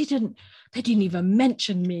 they didn't even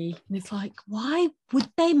mention me. And it's like, why would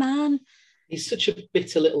they, man? He's such a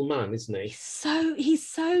bitter little man, isn't he? He's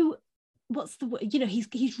so what's the word?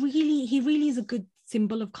 He really is a good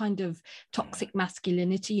symbol of kind of toxic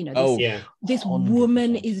masculinity. This 100%.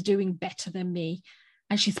 Woman is doing better than me,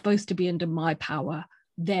 and she's supposed to be under my power.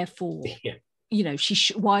 Therefore,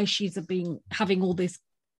 why she's having all this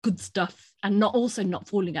good stuff and not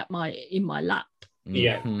falling in my lap.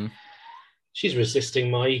 Yeah, she's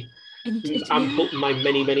resisting my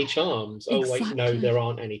many, many charms. Exactly. Oh wait, no, there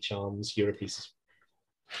aren't any charms. You're a piece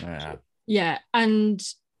of... Yeah, and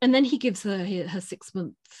then he gives her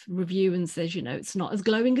 6-month review and says, it's not as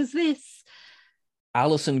glowing as this.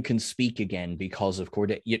 Alison can speak again because of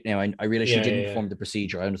Corday. I realize she didn't perform the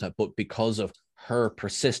procedure, I understand, but because of her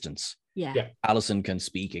persistence, Alison can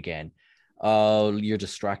speak again. Oh, you're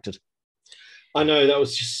distracted. I know, that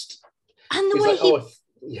was just... And the way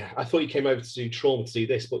I thought you came over to do trauma to do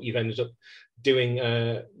this, but you've ended up doing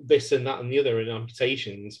this and that and the other in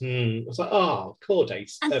amputations. I was like, oh, Corday,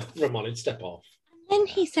 Ramona, step off. And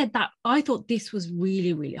he said that I thought this was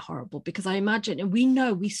really, really horrible, because I imagine, and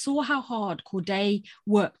we saw how hard Corday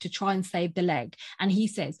worked to try and save the leg. And he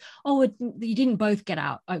says, oh, you didn't both get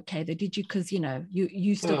out. Okay, they did you because,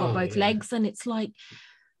 you still got both legs. And it's like,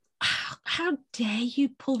 how dare you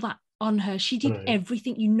pull that on her? She did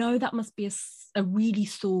everything. That must be a really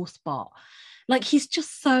sore spot. Like, he's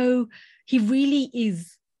just he really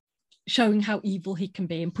is showing how evil he can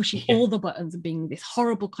be and pushing all the buttons and being this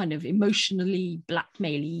horrible kind of emotionally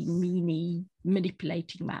blackmailing, meany,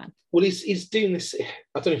 manipulating man. Well, he's doing this,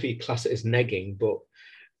 I don't know if you class it as negging, but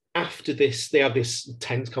after this, they have this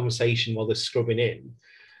tense conversation while they're scrubbing in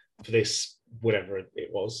for this, whatever it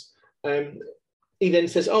was. He then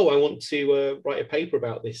says, oh, I want to write a paper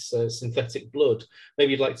about this synthetic blood.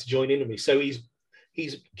 Maybe you'd like to join in with me. So he's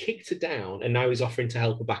kicked her down and now he's offering to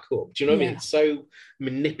help her back up. Do you know what I mean? It's so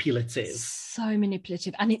manipulative. So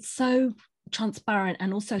manipulative. And it's so transparent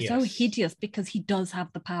and also so hideous, because he does have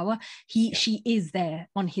the power. She is there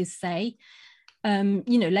on his say.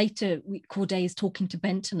 Later Corday is talking to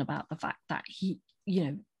Benton about the fact that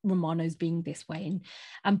Romano's being this way,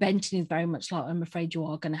 and Benton is very much like, I'm afraid you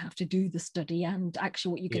are going to have to do the study, and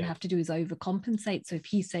actually what you're going to have to do is overcompensate. So if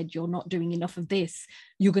he said you're not doing enough of this,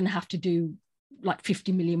 you're going to have to do like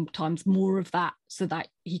 50 million times more of that, so that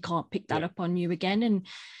he can't pick that up on you again. And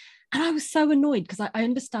I was so annoyed, because I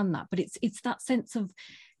understand that, but it's that sense of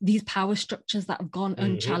these power structures that have gone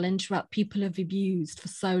unchallenged, that people have abused for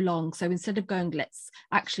so long. So instead of going,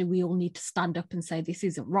 we all need to stand up and say this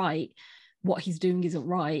isn't right, what he's doing isn't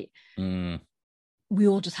right, we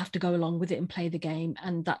all just have to go along with it and play the game,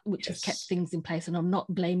 and that which has kept things in place. And I'm not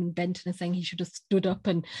blaming Benton and saying he should have stood up,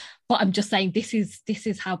 but I'm just saying this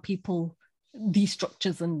is how these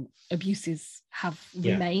structures and abuses have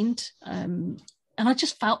remained. And I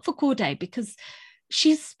just felt for Corday, because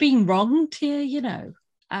she's been wronged here,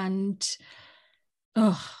 and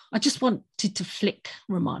I just wanted to flick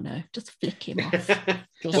Romano, just flick him off.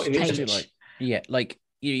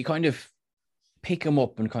 You kind of pick him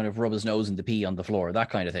up and kind of rub his nose in the pee on the floor, that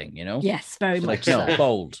kind of thing, Yes, very much so. No,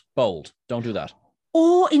 bold, don't do that.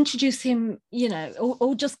 Or introduce him,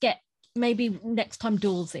 or just get maybe next time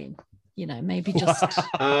Doors in, maybe just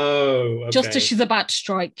just as she's about to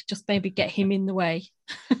strike, just maybe get him in the way.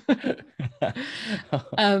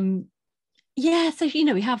 So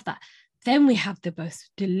we have that. Then we have the most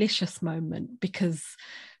delicious moment, because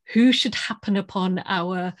who should happen upon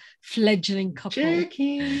our fledgling couple?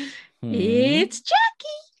 Jackie. It's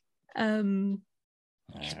Jackie.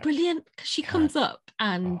 It's brilliant, because she comes up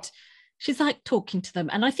and she's like talking to them,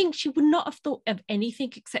 and I think she would not have thought of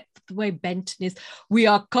anything except the way Benton is. We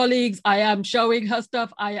are colleagues. I am showing her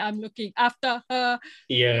stuff. I am looking after her.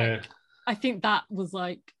 Yeah. I think that was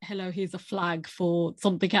like, hello, here's a flag for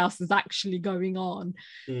something else is actually going on.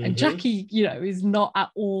 And Jackie, is not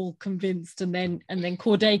at all convinced. And then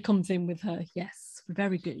Corday comes in with her. Yes,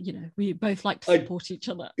 very good. We both like to support each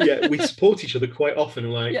other. We support each other quite often.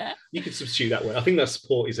 You could substitute that word. I think that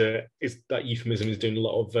support is that euphemism is doing a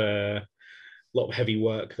lot of heavy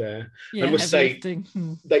work there. I must say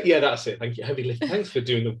that's it. Thank you, heavy lifting. Thanks for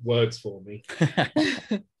doing the words for me.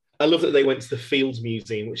 I love that they went to the Fields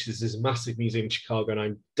Museum, which is this massive museum in Chicago, and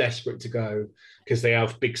I'm desperate to go because they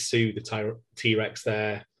have Big Sue, the T-Rex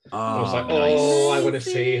there. I was like, I want to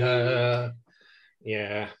see her.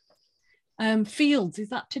 Yeah. Fields, is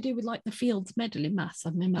that to do with like the Fields Medal in maths?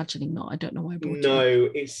 I'm imagining not. I don't know why I brought it. No,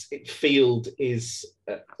 Field is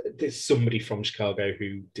there's somebody from Chicago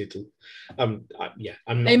who did. I'm not.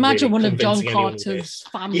 I imagine one of John Carter's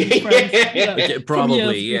family friends.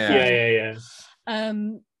 Probably,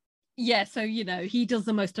 yeah. So he does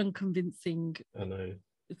the most unconvincing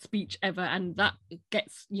speech ever, and that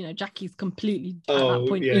gets Jackie's completely at that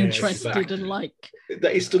point interested, exactly. And like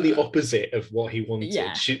that is still the opposite of what he wanted.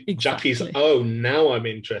 Exactly. Jackie's now I'm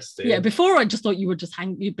interested. Yeah, before I just thought you were just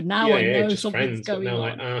hanging, but now I know something's going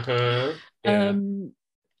on. And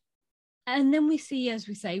then we see, as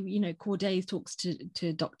we say, Corday talks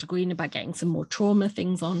to Dr. Green about getting some more trauma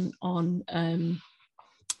things on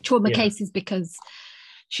trauma cases, because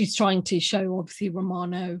she's trying to show obviously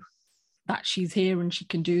Romano that she's here and she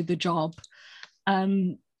can do the job.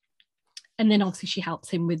 And then obviously she helps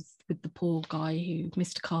him with the poor guy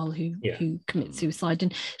Mr. Carl, who commits suicide.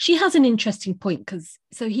 And she has an interesting point, because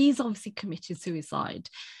he's obviously committed suicide.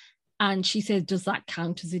 And she says, does that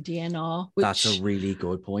count as a DNR? That's a really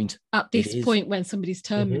good point. At this point when somebody's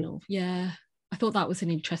terminal. Yeah. I thought that was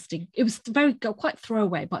it was quite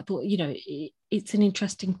throwaway, but I thought, it's an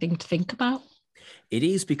interesting thing to think about. It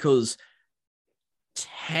is because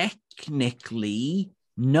technically,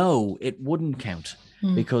 no, it wouldn't count.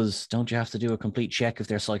 Because don't you have to do a complete check of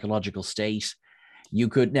their psychological state? You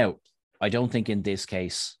could now. I don't think in this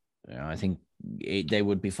case, I think they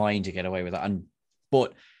would be fine to get away with that.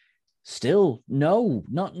 But still, no,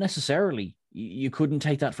 not necessarily. You couldn't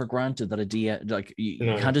take that for granted that you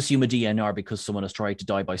can't assume a DNR because someone has tried to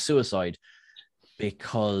die by suicide.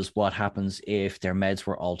 Because what happens if their meds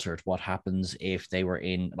were altered? What happens if they were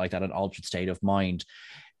in like that an altered state of mind?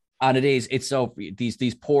 And it's so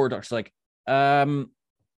these poor doctors like,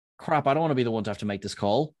 crap, I don't want to be the one to have to make this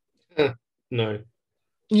call. No.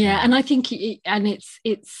 Yeah, and I think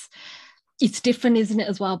it's different, isn't it,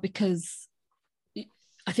 as well, because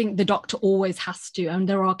I think the doctor always has to, and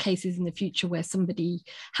there are cases in the future where somebody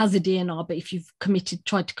has a DNR, but if you've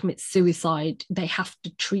tried to commit suicide, they have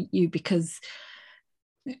to treat you because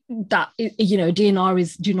that, DNR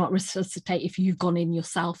is do not resuscitate if you've gone in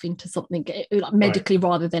yourself into something medically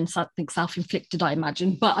rather than something self-inflicted, I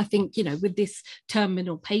imagine. But I think, with this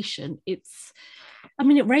terminal patient, it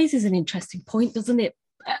raises an interesting point, doesn't it?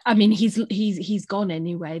 I mean, he's gone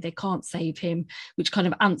anyway. They can't save him, which kind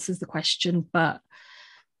of answers the question. But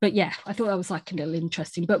yeah, I thought that was like a little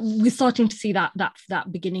interesting. But we're starting to see that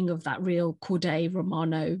beginning of that real Corday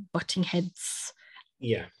Romano butting heads.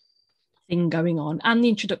 Yeah. Thing going on, and the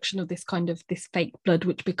introduction of this fake blood,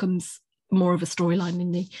 which becomes more of a storyline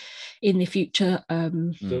in the future.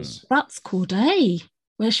 That's Corday.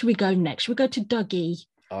 Where should we go next? Should we go to Dougie?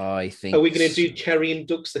 I think. Are we going to do Carrie and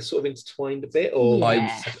Doug's? They're sort of intertwined a bit, or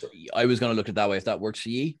yeah. I was going to look at it that way. If that works for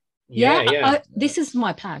you. Yeah. This is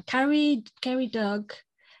my plan. Carrie, Doug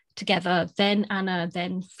together, then Anna,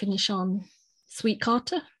 then finish on Sweet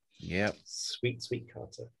Carter. Yeah, sweet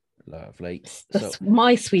Carter. Lovely. That's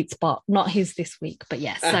my sweet spot, not his this week, but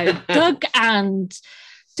yes. So Doug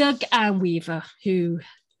and Weaver, who,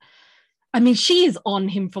 she is on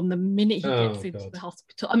him from the minute he gets into the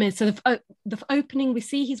hospital. So the opening, we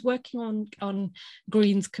see he's working on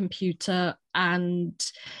Green's computer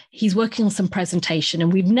and he's working on some presentation,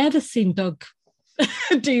 and we've never seen Doug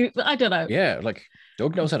do. I don't know. Yeah, like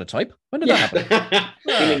Doug knows how to type. When did that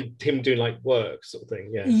happen? Him doing like work sort of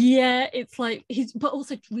thing. Yeah, it's like but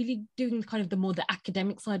also really doing kind of the more the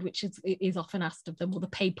academic side, which is often asked of them, or the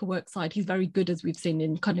paperwork side. He's very good, as we've seen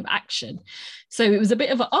in kind of action. So it was a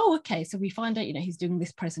bit of okay. So we find out, he's doing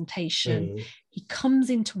this presentation. He comes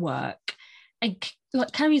into work, and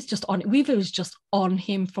like Carrie's just on it. Weaver is just on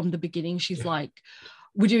him from the beginning. She's like,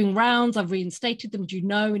 we're doing rounds, I've reinstated them, do you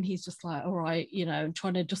know? And he's just like, all right, and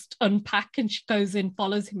trying to just unpack. And she goes in,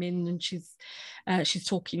 follows him in, and she's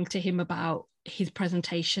talking to him about his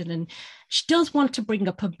presentation. And she does want to bring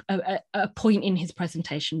up a point in his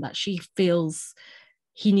presentation that she feels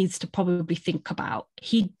he needs to probably think about.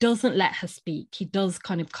 He doesn't let her speak. He does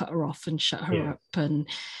kind of cut her off and shut her up, and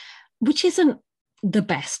which isn't the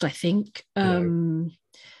best, I think.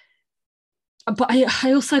 But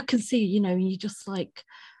I also can see, you just like,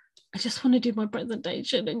 I just want to do my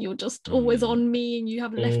presentation, and you're just always on me, and you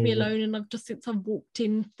haven't left me alone, and since I've walked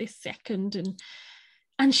in this second,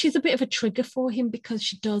 and she's a bit of a trigger for him because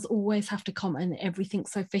she does always have to comment on everything.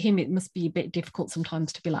 So for him, it must be a bit difficult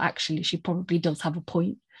sometimes to be like, actually, she probably does have a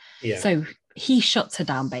point. Yeah. So he shuts her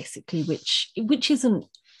down basically, which isn't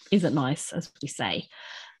nice, as we say.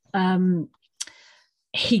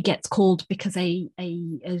 He gets called because a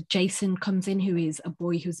Jason comes in, who is a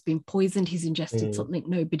boy who's been poisoned. He's ingested something,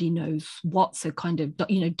 nobody knows what. So kind of,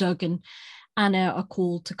 Doug and Anna are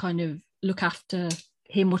called to kind of look after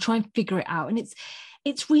him or try and figure it out. And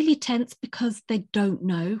it's really tense because they don't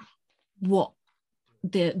know what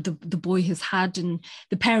the boy has had, and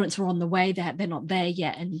the parents are on the way. They're not there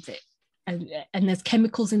yet, and there's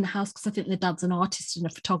chemicals in the house because I think the dad's an artist and a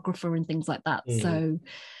photographer and things like that. So.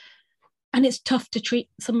 And it's tough to treat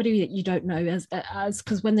somebody that you don't know as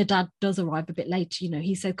because when the dad does arrive a bit later,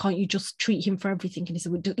 he said, can't you just treat him for everything? And he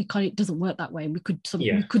said, well, it doesn't work that way. And we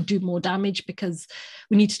could do more damage because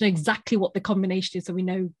we need to know exactly what the combination is, so we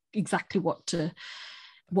know exactly what to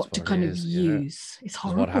kind of use. It's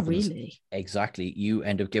horrible, really. Exactly. You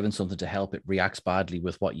end up giving something to help. It reacts badly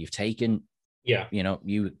with what you've taken. Yeah.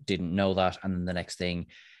 You didn't know that. And then the next thing,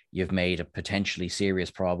 you've made a potentially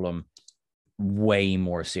serious problem way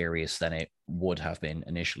more serious than it would have been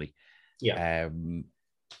initially. And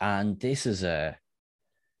this is a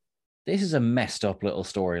messed up little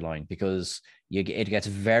storyline because it gets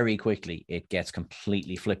very quickly, it gets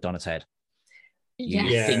completely flipped on its head.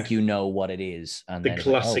 You think you know what it is, and the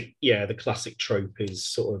classic trope is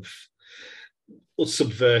sort of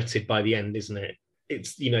subverted by the end, isn't it?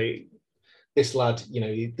 It's this lad, you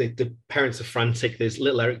know, the parents are frantic. There's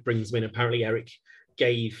little Eric brings him in. Apparently, Eric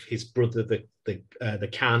gave his brother the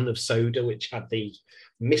can of soda which had the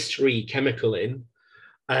mystery chemical in,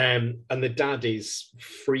 and the dad is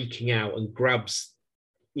freaking out and grabs,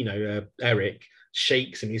 you know, Eric,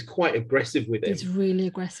 shakes him. He's quite aggressive with him. He's really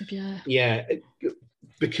aggressive, yeah. Yeah,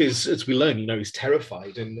 because as we learn, you know, he's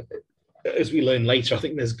terrified, and as we learn later, I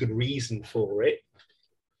think there's good reason for it.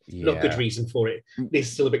 Yeah. Not good reason for it. It's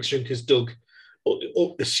still a bit extreme because Doug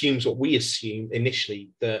assumes what we assume initially,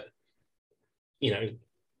 that, you know,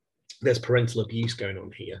 there's parental abuse going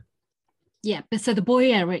on here. Yeah, but so the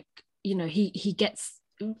boy Eric, you know, he gets,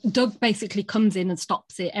 Doug basically comes in and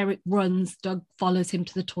stops it. Eric runs, Doug follows him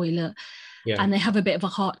to the toilet. Yeah. And they have a bit of a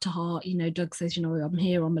heart-to-heart. You know, Doug says, you know, I'm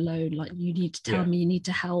here, I'm alone. Like, you need to tell me, you need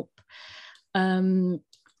to help.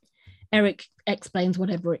 Eric explains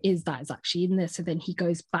whatever it is that is actually in there. So then he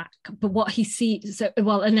goes back. But what he sees,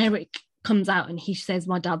 and Eric comes out and he says,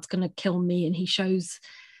 my dad's going to kill me. And he shows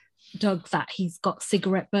Doug that he's got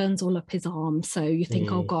cigarette burns all up his arm. So you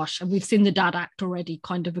think, oh gosh, and we've seen the dad act already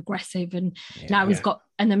kind of aggressive, and now he's got,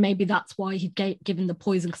 and then maybe that's why he given the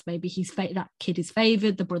poison, because maybe that kid is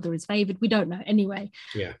favored, the brother is favored, we don't know. Anyway,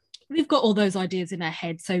 we've got all those ideas in our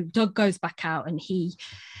head. So Doug goes back out and he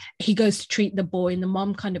goes to treat the boy, and the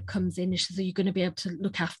mom kind of comes in and she says, are you going to be able to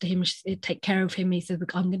look after him, take care of him? He says,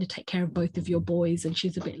 look, I'm going to take care of both of your boys. And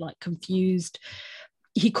she's a bit like confused.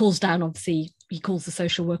 He calls down, obviously, he calls the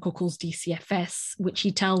social worker, calls DCFS, which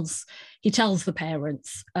he tells the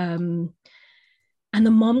parents. And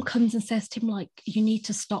the mom comes and says to him, like, you need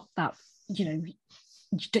to stop that, you know,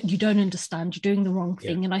 you don't understand, you're doing the wrong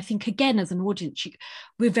thing. And I think, again, as an audience,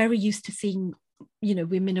 we're very used to seeing, you know,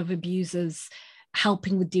 women of abusers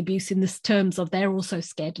helping with the abuse in this terms of they're also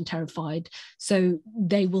scared and terrified, so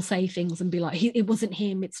they will say things and be like, it wasn't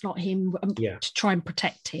him, it's not him, to try and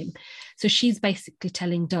protect him. So she's basically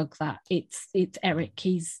telling Doug that it's Eric,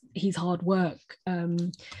 he's hard work,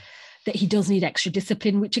 that he does need extra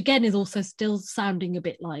discipline, which again is also still sounding a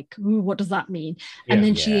bit like, ooh, what does that mean? And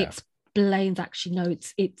then she explains, actually no,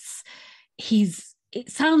 it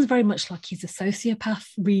sounds very much like he's a sociopath,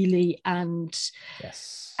 really, and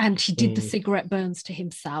and he did the cigarette burns to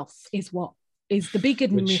himself, is what is the big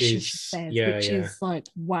admission, she says, which is like,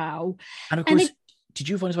 wow. And of course, did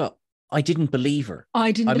you find as well, I didn't believe her.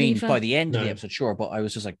 I mean, by the end of the episode, sure, but I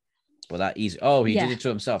was just like, well, that easy. Oh, he did it to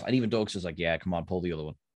himself. And even Doug's just like, yeah, come on, pull the other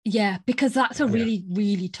one. Yeah, because that's a really,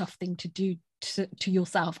 really tough thing to do to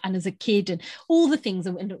yourself. And as a kid, and all the things,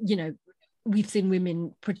 and you know, we've seen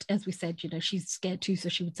women, as we said, you know, she's scared too, so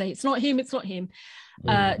she would say, it's not him.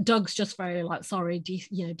 Doug's just very like, sorry,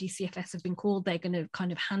 DCFS have been called, they're going to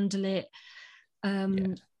kind of handle it.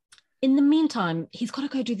 In the meantime, he's got to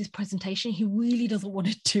go do this presentation. He really doesn't want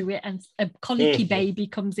to do it, and a colicky baby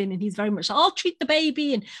comes in, and he's very much like, I'll treat the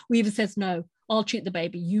baby, and Weaver says, no, I'll treat the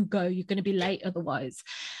baby, you go, you're going to be late otherwise.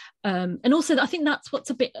 And also, I think that's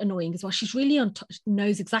what's a bit annoying as well. She's really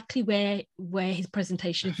knows exactly where his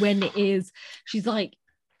presentation is, when it is. She's like,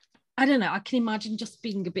 I don't know, I can imagine just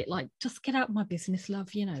being a bit like, just get out of my business,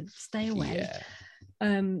 love, you know, stay away.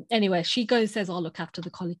 Anyway, she goes, says, I'll look after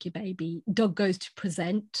the colicky baby. Doug goes to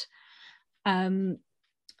present. The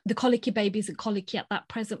colicky baby isn't colicky at that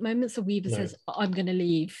present moment, so Weaver says, I'm going to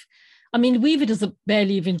leave. I mean, Weaver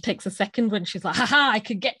barely even takes a second when she's like, haha, I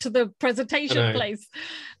could get to the presentation place.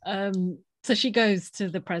 So she goes to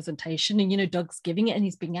the presentation, and, you know, Doug's giving it and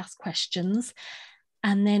he's being asked questions.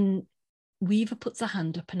 And then Weaver puts her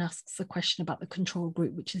hand up and asks a question about the control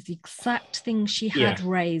group, which is the exact thing she had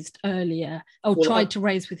raised earlier, tried to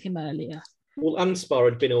raise with him earlier. Well, Anspar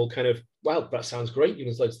had been all kind of, wow, that sounds great. You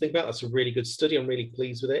can think about that's a really good study. I'm really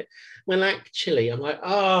pleased with it. Well, actually, I'm like,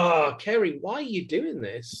 Kerry, why are you doing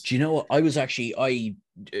this? Do you know what? I was actually,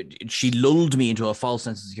 she lulled me into a false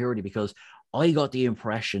sense of security, because I got the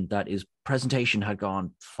impression that his presentation had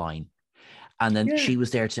gone fine. And then she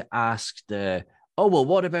was there to ask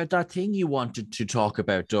what about that thing you wanted to talk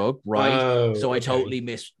about, Doug? Right. So I totally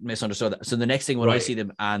misunderstood that. So the next thing when I see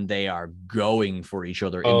them and they are going for each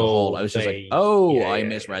other in the hall, I was just like, I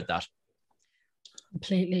misread that.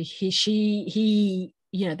 Completely. He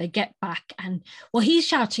you know, they get back and, well, he's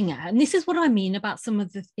shouting at, and this is what I mean about some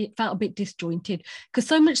of the, it felt a bit disjointed because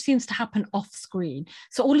so much seems to happen off screen.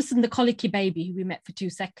 So all of a sudden the colicky baby who we met for 2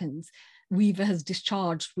 seconds, Weaver has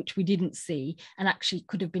discharged, which we didn't see, and actually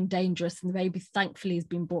could have been dangerous, and the baby thankfully has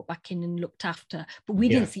been brought back in and looked after, but we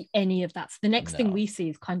didn't see any of that. So the next thing we see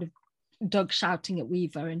is kind of Doug shouting at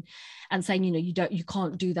Weaver and saying, you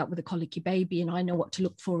can't do that with a colicky baby, and I know what to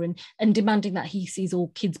look for, and demanding that he sees all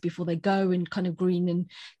kids before they go, and kind of Green and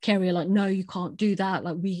Carey are like, no, you can't do that.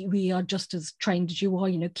 Like we are just as trained as you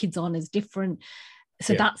are, kids aren't as different.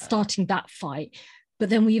 So that's starting that fight. But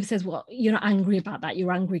then Weaver says, well, you're not angry about that.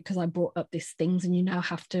 You're angry because I brought up these things and you now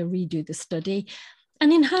have to redo the study.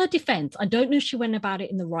 And in her defense, I don't know if she went about it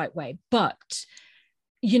in the right way, but,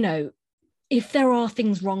 if there are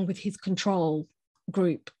things wrong with his control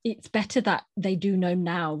group, it's better that they do know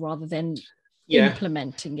now rather than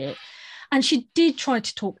implementing it. And she did try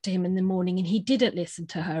to talk to him in the morning and he didn't listen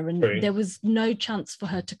to her. And there was no chance for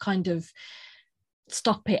her to kind of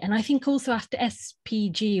stop it. And I think also after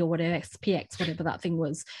SPG or whatever, SPX, whatever that thing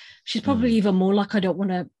was, she's probably even more like, I don't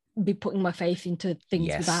want to be putting my faith into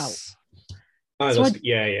things without. So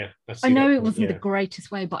I know it wasn't the greatest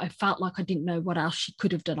way, but I felt like I didn't know what else she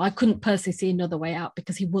could have done. I couldn't personally see another way out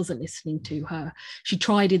because he wasn't listening to her. She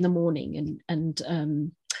tried in the morning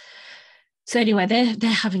and so anyway, they're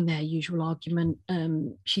having their usual argument.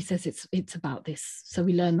 She says it's about this. So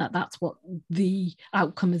we learn that that's what the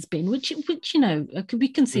outcome has been, which we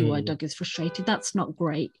can see why Doug is frustrated. That's not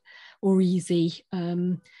great or easy.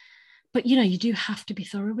 But you do have to be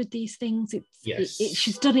thorough with these things.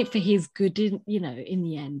 She's done it for his good, in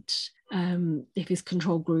the end. If his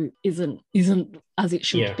control group isn't as it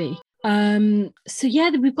should be. So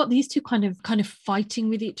we've got these two kind of fighting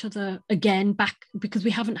with each other again, back because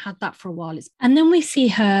we haven't had that for a while. And then we see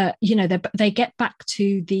her, they get back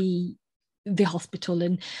to the hospital,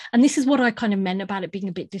 and this is what I kind of meant about it being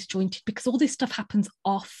a bit disjointed, because all this stuff happens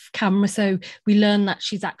off camera. So we learn that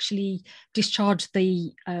she's actually discharged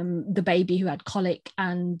the baby who had colic,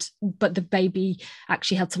 but the baby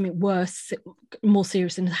actually had something worse, more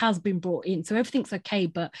serious, and has been brought in. So everything's okay,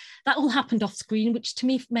 but that all happened off screen, which to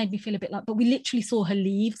me made me feel a bit like, but we literally saw her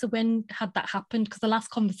leave. So when had that happened? Because the last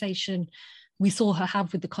conversation we saw her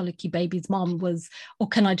have with the colicky baby's mom was,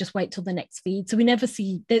 can I just wait till the next feed? So we never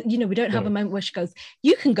see that, we don't have a moment where she goes,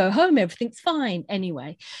 you can go home, everything's fine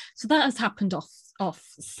anyway. So that has happened off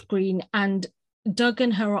screen, and Doug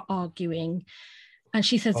and her are arguing, and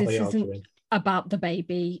she says this isn't about the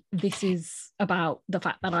baby, this is about the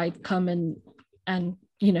fact that I've come and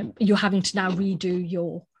you're having to now redo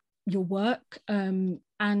your work, and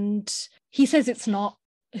he says it's not.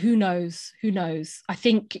 Who knows? I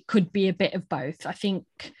think it could be a bit of both. I think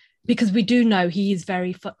because we do know he is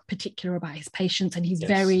very particular about his patients, and he's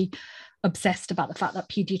very obsessed about the fact that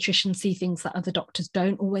pediatricians see things that other doctors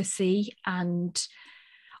don't always see. And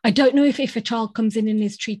I don't know if a child comes in and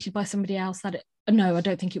is treated by somebody else no, I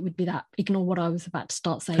don't think it would be that. Ignore what I was about to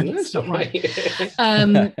start saying. It's not right.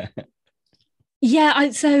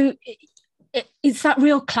 It's that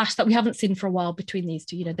real clash that we haven't seen for a while between these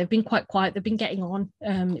two. They've been quite quiet. They've been getting on.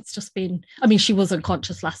 It's just been, she was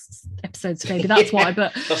unconscious last episode, so maybe that's why.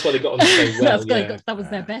 But that's why they got on so well. That was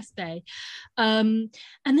their best day. And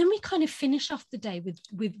then we kind of finish off the day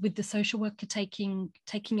with the social worker taking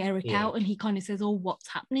Eric out, and he kind of says, "Oh, what's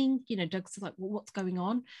happening?" Doug says, like, "Well, what's going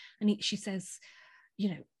on?" And she says,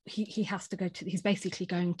 he has to go to, he's basically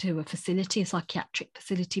going to a facility, a psychiatric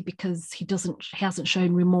facility, because he hasn't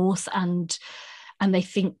shown remorse, and they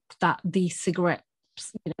think that the cigarette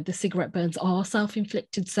burns are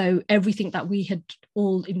self-inflicted. So everything that we had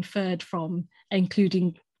all inferred from,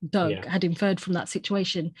 including Doug had inferred from that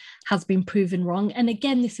situation, has been proven wrong. And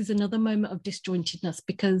again, this is another moment of disjointedness,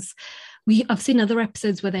 because I've seen other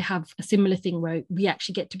episodes where they have a similar thing where we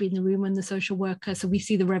actually get to be in the room when the social worker, so we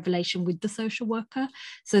see the revelation with the social worker,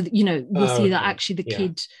 so that, we'll see that actually the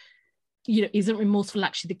kid isn't remorseful.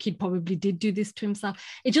 Actually, the kid probably did do this to himself.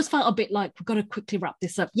 It just felt a bit like, we've got to quickly wrap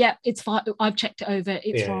this up. It's fine, I've checked it over,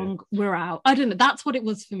 it's wrong, we're out. I don't know, that's what it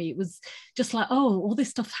was for me. It was just like, all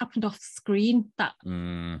this stuff happened off screen that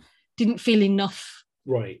didn't feel enough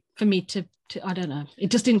for me to I don't know,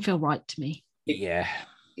 it just didn't feel right to me.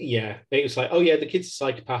 It was like, the kid's a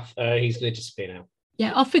psychopath, he's going to disappear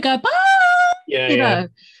now. Off we go, bye.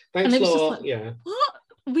 Thanks a lot. What,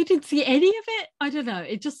 we didn't see any of it. I don't know,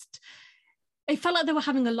 it felt like they were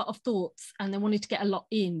having a lot of thoughts and they wanted to get a lot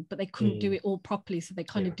in, but they couldn't do it all properly, so they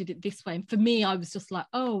kind of did it this way. And for me, I was just like,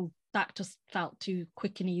 that just felt too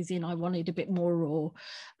quick and easy, and I wanted a bit more raw.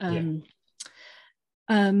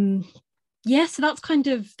 So that's kind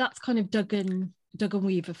of Doug and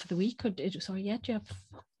Weaver for the week. Did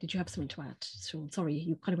you have something to add? Sorry,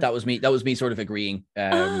 you kind of. That was me sort of agreeing.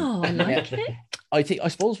 I like it. I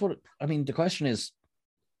suppose the question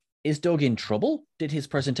is Doug in trouble? Did his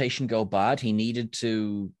presentation go bad? He needed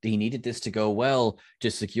this to go well to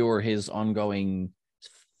secure his ongoing.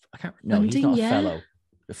 Funding, he's not a fellow.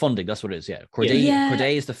 The funding, that's what it is. Yeah,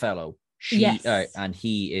 Corday is the fellow. And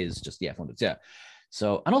he is just funded. Yeah.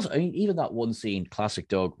 So, and also, I mean, even that one scene, classic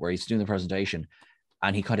Doug, where he's doing the presentation,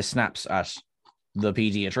 and he kind of snaps at the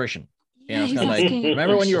pediatrician. You know, it's kind of like,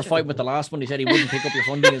 remember when you were fighting with the last one? He said he wouldn't pick up your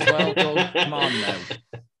funding as well. Doug, come on now,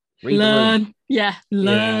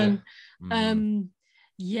 learn.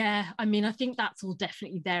 Yeah, I mean, I think that's all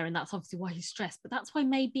definitely there, and that's obviously why he's stressed. But that's why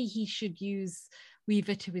maybe he should use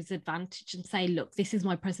Weaver to his advantage and say, "Look, this is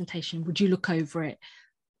my presentation. Would you look over it?"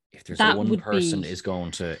 If there's one person is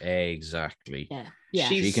going to exactly,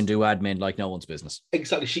 she can do admin like no one's business.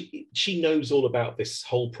 Exactly, she knows all about this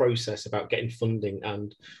whole process about getting funding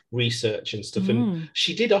and research and stuff. And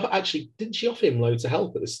she did didn't she offer him loads of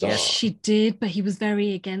help at the start? Yes, she did, but he was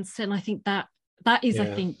very against it, and I think that is,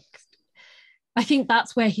 I think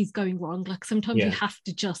that's where he's going wrong. Like sometimes you have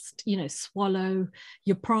to just, swallow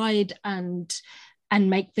your pride and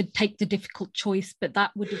take the difficult choice, but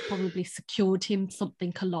that would have probably secured him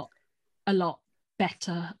something a lot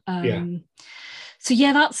better. So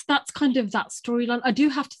that's kind of that storyline. I do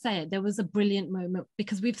have to say there was a brilliant moment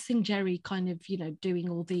because we've seen Jerry kind of, doing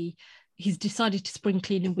all he's decided to spring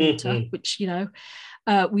clean in winter, which,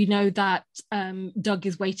 we know that Doug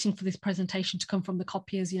is waiting for this presentation to come from the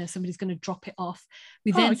copiers. Somebody's going to drop it off.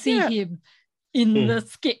 We then see him in the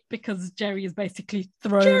skip because Jerry is basically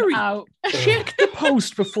thrown out. Check the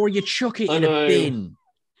post before you chuck it in a bin.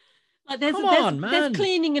 Like there's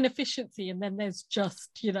cleaning and efficiency, and then there's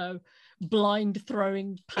just, blind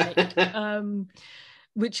throwing panic.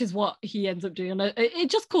 Which is what he ends up doing. And it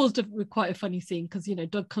just caused quite a funny scene because,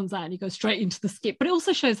 Doug comes out and he goes straight into the skip. But it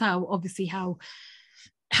also shows how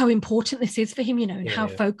important this is for him, and how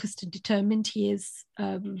focused and determined he is.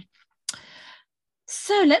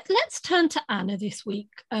 So let's turn to Anna this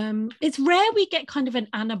week. It's rare we get kind of an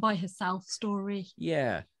Anna by herself story.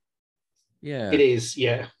 Yeah. It is,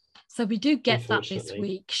 yeah. So we do get that this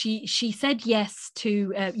week. She said yes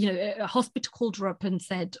to, a hospital called her up and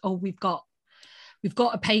said, oh, we've got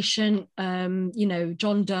a patient, John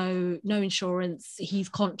Doe, no insurance, he's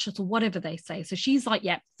conscious or whatever they say. So she's like,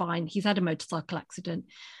 yeah, fine. He's had a motorcycle accident.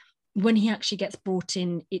 When he actually gets brought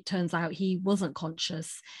in, it turns out he wasn't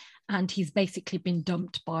conscious and he's basically been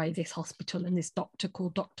dumped by this hospital and this doctor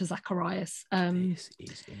called Dr. Zacharias. This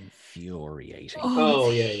is infuriating.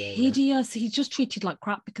 Hideous. He's just treated like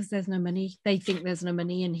crap because there's no money. They think there's no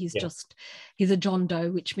money and he's a John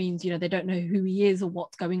Doe, which means, they don't know who he is or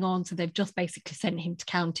what's going on. So they've just basically sent him to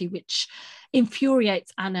county, which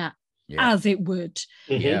infuriates Anna as it would.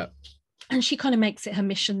 Yeah. And she kind of makes it her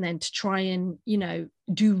mission then to try and,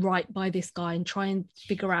 do right by this guy and try and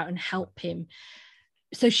figure out and help him.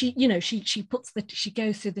 So she goes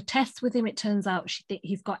through the tests with him. It turns out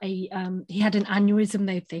he's got he had an aneurysm,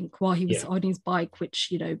 they think, while he was on his bike,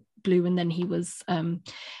 which, blew, and then he was and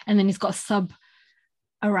then he's got a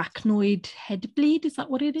subarachnoid head bleed. Is that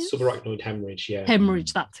what it is? Subarachnoid hemorrhage, yeah.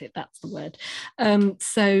 Hemorrhage, that's it, that's the word.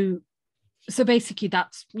 So basically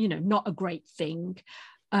that's, not a great thing.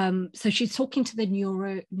 So she's talking to the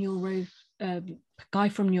neuro guy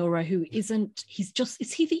from neuro who is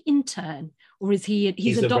he the intern or is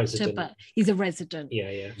he's a doctor resident. But he's a resident.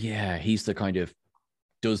 Yeah, he's the kind of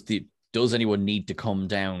does anyone need to come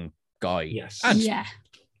down guy. Yes. And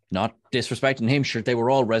not disrespecting him, sure, they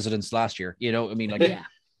were all residents last year, I mean, like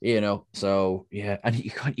so and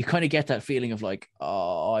you kind of get that feeling of like,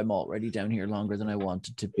 oh, I'm already down here longer than I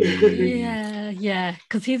wanted to be.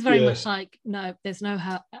 Because he's very much like, no, there's no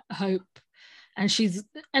hope. And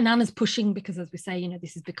Anna's pushing because, as we say,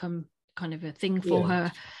 this has become kind of a thing for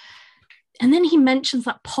her. And then he mentions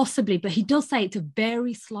that possibly, but he does say it's a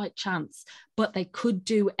very slight chance, but they could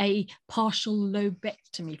do a partial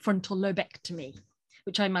frontal lobectomy,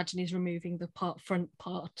 which I imagine is removing the front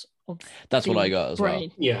part of that's what I got as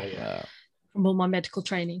brain. Well. Yeah. From all my medical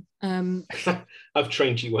training. I've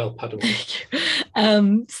trained you well,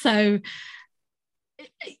 Padawan. So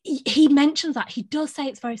he mentions that. He does say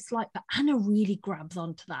it's very slight, but Anna really grabs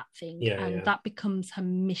onto that thing, that becomes her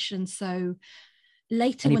mission. So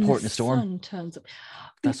later when the sun turns up,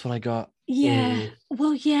 that's what I got.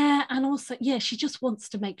 Well, and also she just wants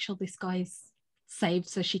to make sure this guy's saved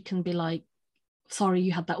so she can be like, sorry,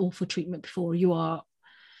 you had that awful treatment before, you are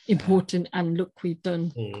important, and look, we've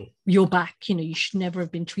done your back, you should never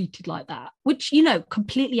have been treated like that, which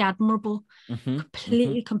completely admirable.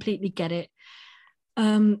 Completely get it.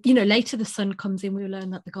 Later the son comes in. We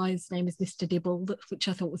learn that the guy's name is Mr. Dibble, which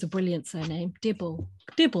I thought was a brilliant surname. Dibble.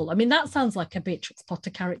 I mean, that sounds like a Beatrix Potter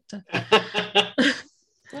character.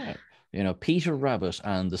 Peter Rabbit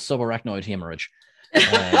and the subarachnoid hemorrhage.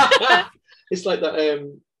 It's like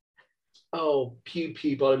that. Pew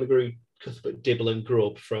Pew Barley McGrew, Cuthbert Dibble and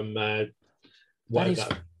Grub from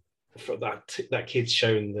for that kid's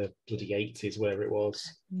show in the bloody 80s, whatever it was.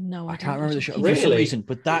 No, I can't remember the show really? for some reason,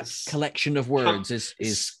 but that collection of words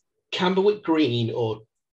is Camberwick Green or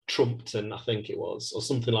Trumpton, I think it was, or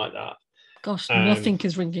something like that. Gosh, nothing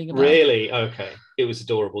is ringing a bell. Really? Okay. It was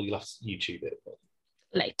adorable. You'll have to YouTube it. But...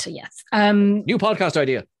 Later, yes. New podcast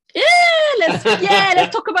idea. Yeah,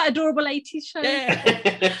 let's talk about adorable 80s shows.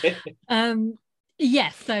 Yeah.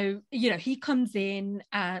 Yes, so he comes in,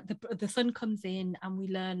 the son comes in, and we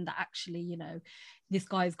learn that actually, this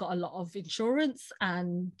guy's got a lot of insurance,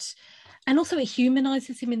 and also it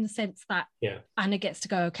humanizes him in the sense that Anna gets to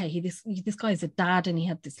go, okay, this guy's a dad, and he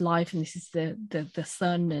had this life, and this is the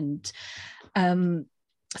son, and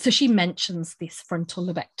so she mentions this frontal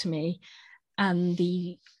lobectomy, and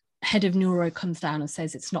the head of neuro comes down and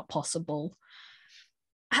says it's not possible.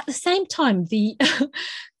 At the same time, the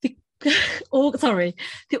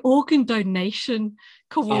organ donation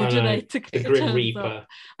coordinator, the Grim Reaper,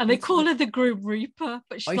 and they call her the Grim Reaper,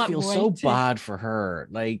 but she's I feel so bad for her.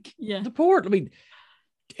 Like, the poor, I mean,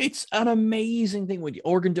 it's an amazing thing with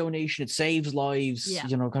organ donation. It saves lives,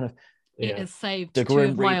 kind of. It has saved two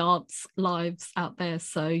of my aunt's lives out there,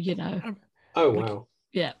 so Oh wow.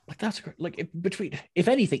 Yeah, like that's great. Like if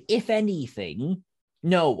anything,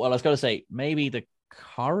 no. Well, I was gonna say maybe the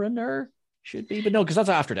coroner should be, but no, because that's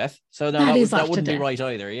after death. So no, that wouldn't be right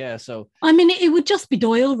either. Yeah. So I mean, it would just be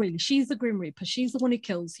Doyle, really. She's the Grim Reaper. She's the one who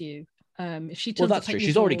kills you. If she turns that's true.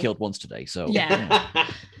 She's already killed once today. So yeah.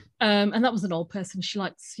 And that was an old person. She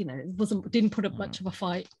likes, didn't put up much of a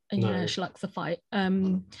fight, and she likes a fight.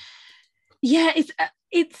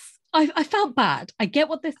 I felt bad. I get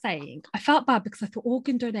what they're saying. I felt bad because I thought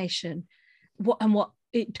organ donation, what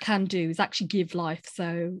it can do is actually give life.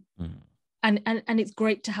 So, and it's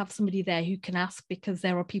great to have somebody there who can ask, because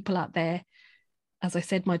there are people out there, as I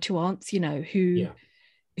said, my two aunts, who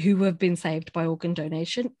have been saved by organ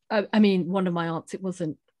donation. I mean, one of my aunts,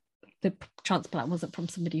 the transplant wasn't from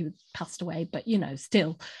somebody who passed away, but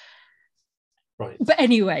still. Right. But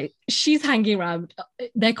anyway, she's hanging around.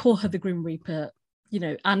 They call her the Grim Reaper.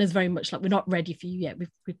 Anna's very much like, we're not ready for you yet.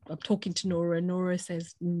 I'm talking to Nora. Nora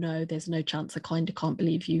says, no, there's no chance. I kind of can't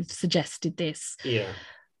believe you've suggested this. Yeah.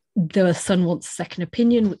 The son wants a second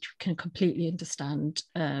opinion, which we can completely understand.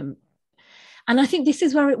 And I think this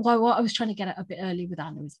is why what I was trying to get at a bit early with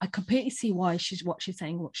Anna is I completely see why what she's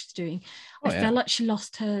saying, what she's doing. I feel like she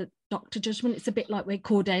lost her doctor judgment. It's a bit like where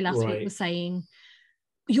Corday last week was saying,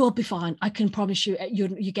 you'll be fine. I can promise you,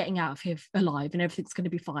 you're getting out of here alive and everything's going to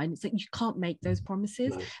be fine. It's like, you can't make those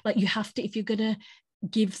promises. No. Like, you have to, if you're going to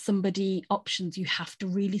give somebody options, you have to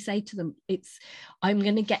really say to them, I'm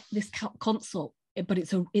going to get this consult, but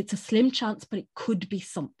it's a slim chance, but it could be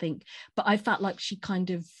something. But I felt like she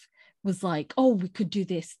kind of was like, oh, we could do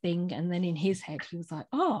this thing. And then in his head, he was like,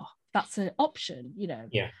 oh, that's an option,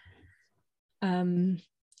 Yeah.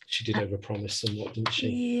 She did overpromise somewhat, didn't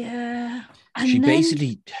she? Yeah. She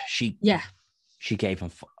gave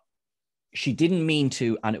him. She didn't mean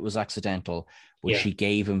to, and it was accidental. But she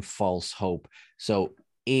gave him false hope. So,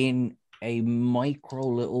 in a micro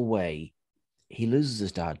little way, he loses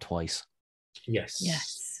his dad twice. Yes.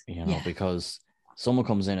 Because someone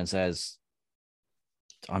comes in and says,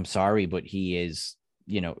 "I'm sorry, but he is,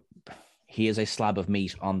 he is a slab of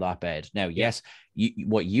meat on that bed." Now, yes,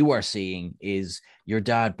 what you are seeing is your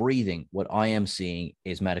dad breathing. What I am seeing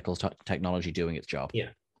is medical technology doing its job. Yeah,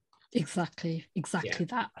 exactly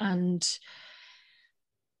that. And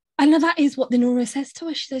I know that is what the neuro says to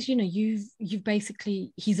her. She says, you've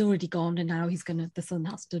basically, he's already gone, and now the son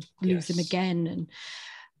has to lose him again. And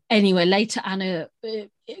anyway, later Anna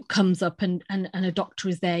comes up and a doctor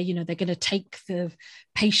is there. They're going to take the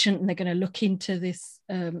patient and they're going to look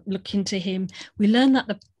into him. We learn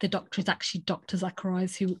that the doctor is actually Dr.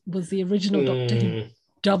 Zacharias, who was the original doctor who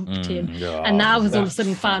dumped him, and now has all of a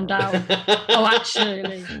sudden found out. Oh,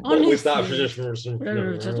 actually, what was that?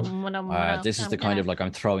 This is the kind of like,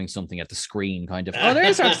 I'm throwing something at the screen, kind of. Oh,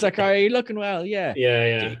 there's Dr. Zacharias, looking well. Yeah.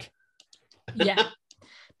 Yeah.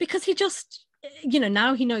 Because he just.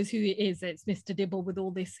 Now he knows who it is. It's Mr. Dibble with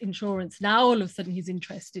all this insurance. Now all of a sudden he's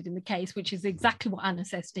interested in the case, which is exactly what Anna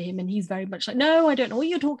says to him. And he's very much like, no, I don't know what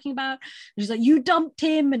you're talking about. And she's like, you dumped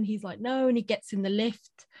him. And he's like, no. And he gets in the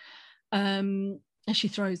lift. And she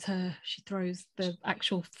throws the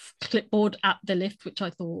actual clipboard at the lift, which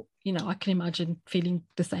I thought, I can imagine feeling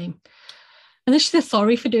the same. And then she says,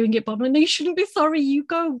 sorry for doing it, Bob. I'm like, no, you shouldn't be sorry. You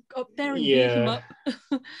go up there and beat him up.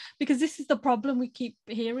 Because this is the problem we keep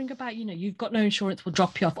hearing about. You've got no insurance, we'll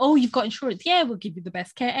drop you off. Oh, you've got insurance. Yeah, we'll give you the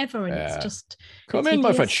best care ever. And it's just... Come in,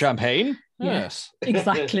 my friend, champagne. Yeah, yes.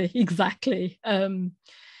 Exactly.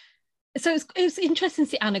 So it's interesting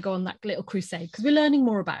to see Anna go on that little crusade, because we're learning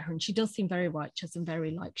more about her, and she does seem very righteous and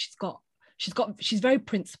very like she's very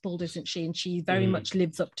principled, isn't she? And she very much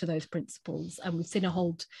lives up to those principles. And we've seen her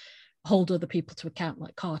hold other people to account,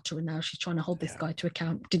 like Carter, and now she's trying to hold this guy to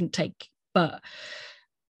account. Didn't take, but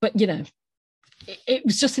you know, it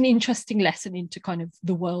was just an interesting lesson into kind of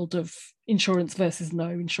the world of insurance versus no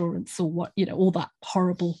insurance, or what, you know, all that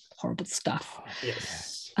horrible stuff.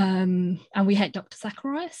 Yes. And we hate Dr.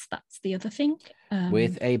 Zacharias. That's the other thing.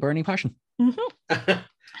 With a burning passion. Mm-hmm.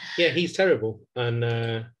 Yeah, he's terrible,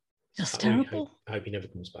 and just terrible. I hope he never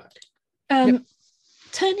comes back.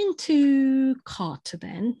 Turning to Carter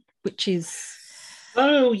then, which is...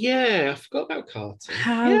 Oh yeah, I forgot about Carter.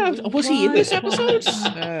 Was he in this episode?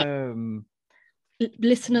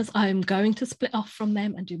 Listeners, I'm going to split off from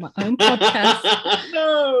them and do my own podcast.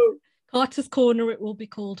 No. Carter's Corner, it will be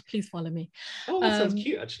called. Please follow me. Oh, that sounds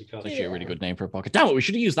cute, actually. Carter. Actually, a really good name for a podcast. Damn it, we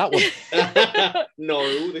should have used that one.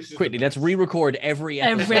 No, this is quickly. Let's re-record every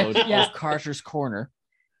episode of Carter's Corner.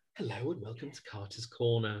 Hello and welcome to Carter's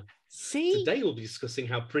Corner. See, today we'll be discussing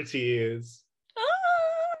how pretty he is.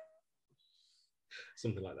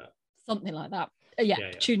 Something like that.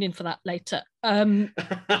 Yeah. Tune in for that later.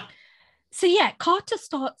 So yeah, Carter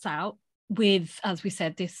starts out with, as we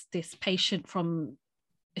said, this patient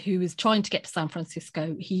who is trying to get to San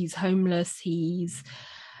Francisco. He's homeless. He's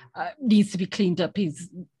needs to be cleaned up.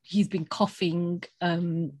 He's been coughing.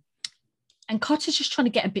 And Carter's just trying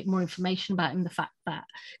to get a bit more information about him. The fact that,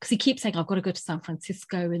 because he keeps saying, I've got to go to San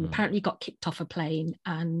Francisco, and apparently he got kicked off a plane.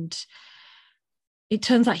 And it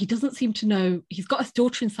turns out he doesn't seem to know. He's got his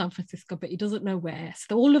daughter in San Francisco, but he doesn't know where.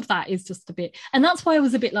 So all of that is just a bit, and that's why I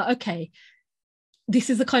was a bit like, okay, this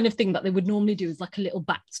is the kind of thing that they would normally do, is like a little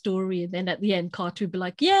backstory, and then at the end Carter would be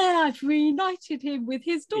like, yeah, I've reunited him with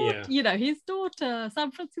his daughter, his daughter,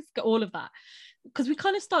 San Francisco, all of that. Because we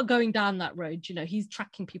kind of start going down that road, he's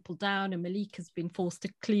tracking people down, and Malik has been forced to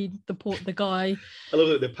clean the guy. I love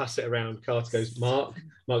that they pass it around. Carter goes, Mark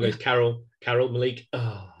goes, Carol, Malik.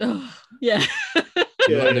 Yeah. Yeah.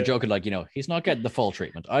 They're joking, like, he's not getting the full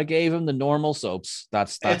treatment. I gave him the normal soaps.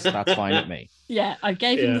 That's fine with me. Yeah, I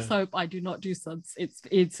gave him the soap. I do not do suds.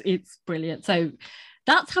 It's brilliant. So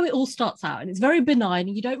that's how it all starts out, and it's very benign,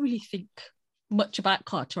 and you don't really think much about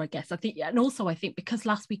Carter, I guess. I think because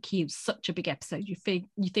last week he was such a big episode, you think,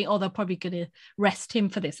 oh, they're probably going to rest him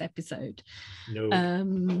for this episode.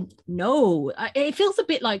 No, it feels a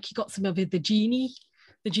bit like he got some of the genie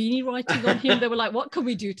writing on him. They were like, what can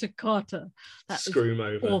we do to Carter? Screw him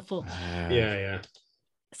over. Awful. Yeah.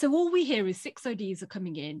 So all we hear is 6 ODs are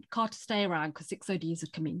coming in. Carter, stay around because 6 ODs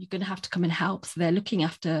are coming. You're going to have to come and help. So they're looking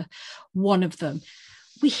after one of them.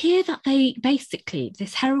 We hear that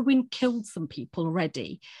this heroin killed some people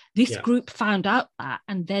already. This group found out that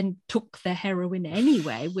and then took their heroin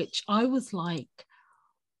anyway, which I was like,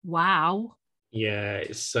 wow. Yeah,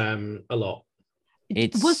 it's a lot.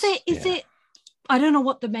 Is it? I don't know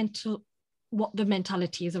what the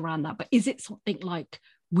mentality is around that, but is it something like,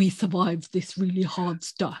 we survived this really hard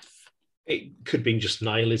stuff? It could be just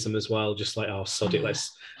nihilism as well, just like, oh, sod it,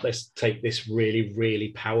 let's take this really, really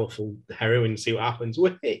powerful heroin and see what happens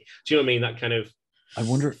with it. Do you know what I mean? That kind of, I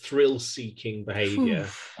wonder, thrill-seeking behavior.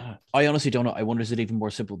 I honestly don't know. I wonder, is it even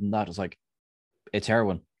more simple than that? It's like, it's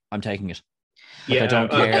heroin, I'm taking it. I don't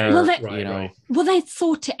care. Well, they'd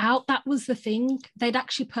sort it out. That was the thing. They'd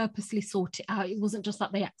actually purposely sort it out. It wasn't just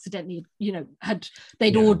that they accidentally,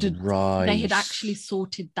 ordered. Right. They had actually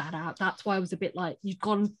sorted that out. That's why I was a bit like, you'd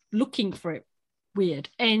gone looking for it. Weird.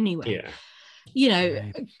 Anyway.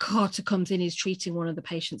 Yeah. Carter comes in. He's treating one of the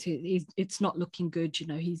patients. It's not looking good.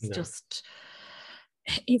 He's just.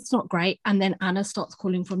 It's not great. And then Anna starts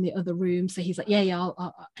calling from the other room. So he's like,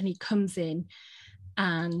 I'll, and he comes in,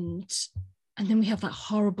 and then we have that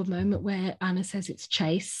horrible moment where Anna says it's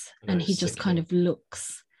Chase, and he just kind of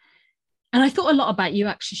looks. And I thought a lot about you,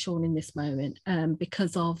 actually, Sean, in this moment,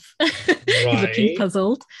 because of looking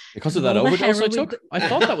puzzled. Because of that overdose I took? I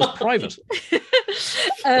thought that was private.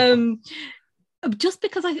 Just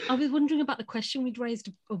because I was wondering about the question we'd raised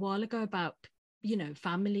a while ago about,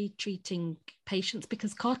 family treating patients,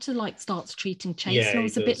 because Carter starts treating Chase, and I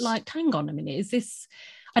was a bit like, hang on a minute, is this...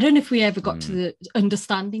 I don't know if we ever got to the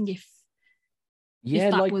understanding if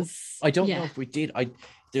that was... I don't know if we did.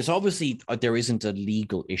 There's obviously there isn't a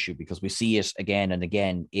legal issue, because we see it again and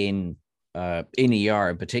again in ER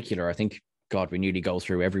in particular. I think, God, we nearly go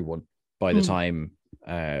through everyone by the time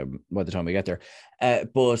we get there.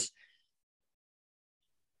 But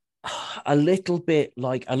a little bit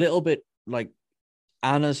like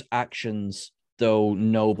Anna's actions, though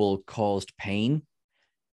noble, caused pain.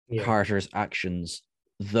 Carter's actions,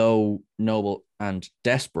 though noble and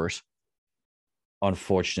desperate,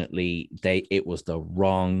 unfortunately, it was the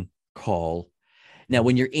wrong call. Now,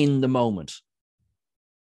 when you're in the moment,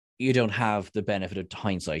 you don't have the benefit of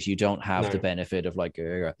hindsight. You don't have the benefit of like,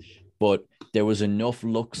 but there was enough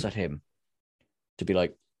looks at him to be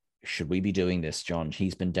like, should we be doing this, John?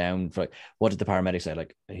 He's been down for, what did the paramedics say?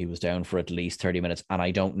 Like, he was down for at least 30 minutes. And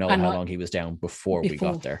I don't know how long he was down before we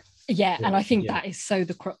got there. Yeah. And I think that is so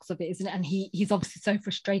the crux of it, isn't it? And he's obviously so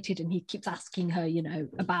frustrated, and he keeps asking her, you know,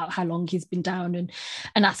 about how long he's been down, and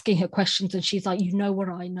asking her questions. And she's like, you know what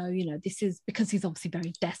I know, you know, this is because he's obviously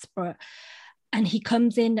very desperate. And he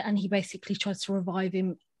comes in and he basically tries to revive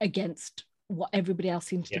him against what everybody else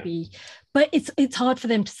seems to be. But it's hard for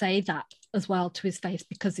them to say that as well to his face,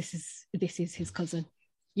 because this is his cousin.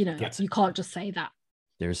 You know, you can't just say that.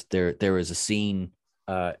 There is a scene,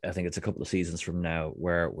 I think it's a couple of seasons from now,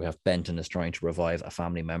 where we have Benton is trying to revive a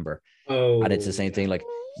family member. And it's the same thing. Like,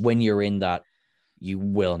 when you're in that, you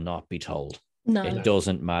will not be told. No. It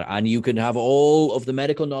doesn't matter. And you can have all of the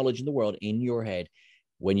medical knowledge in the world in your head.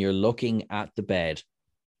 When you're looking at the bed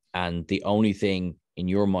and the only thing in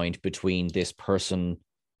your mind between this person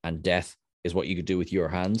and death is what you could do with your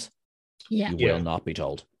hands, you will not be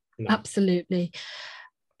told. No. Absolutely.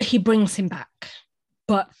 He brings him back.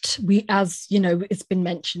 But we, as you know, it's been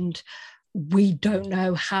mentioned, we don't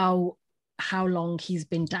know how long he's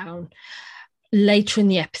been down. Later in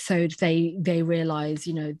the episode, they realize,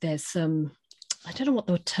 you know, there's some, I don't know what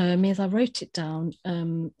the term is. I wrote it down.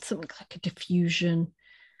 Something like a diffusion.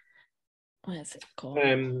 Where's it called?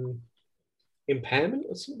 Impairment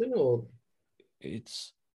or something, or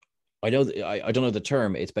it's, I don't know the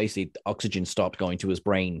term. It's basically oxygen stopped going to his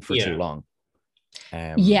brain for too long.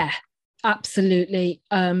 Yeah, absolutely.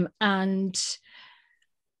 And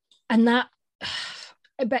that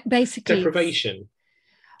basically deprivation,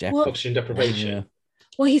 oxygen deprivation. Yeah.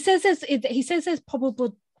 Well, he says there's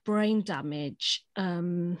probable brain damage.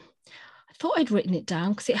 I thought I'd written it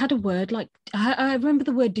down because it had a word like, I remember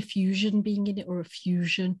the word diffusion being in it, or a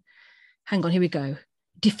fusion. Hang on, here we go.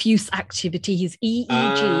 Diffuse activity. His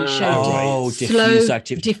EEG showed diffuse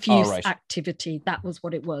activity. Diffuse activity. That was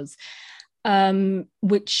what it was.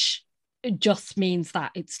 Which just means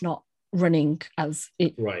that it's not running as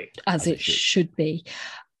it should be.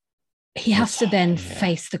 He has to then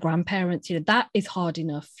face the grandparents. You know, that is hard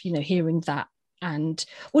enough, you know, hearing that. And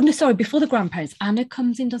before the grandparents, Anna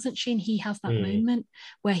comes in, doesn't she? And he has that moment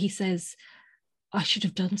where he says, I should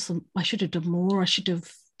have done more. I should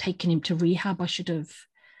have taken him to rehab. I should have.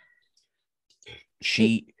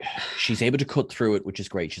 She's able to cut through it, which is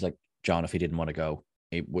great. She's like, John, if he didn't want to go,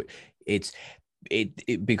 it's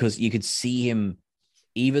because you could see him,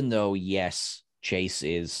 even though yes, Chase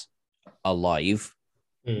is alive,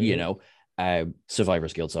 you know,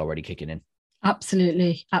 survivor's guilt's already kicking in.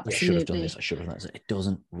 Absolutely. I should have done this. I should have done this. It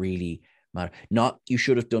doesn't really matter. Not you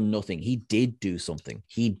should have done nothing. He did do something.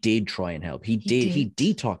 He did try and help. He did. He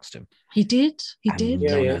detoxed him. He did.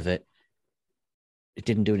 None of it. It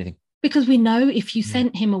didn't do anything. Because we know if you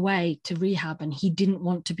sent him away to rehab and he didn't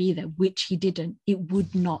want to be there, which he didn't, it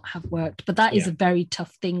would not have worked. But that is a very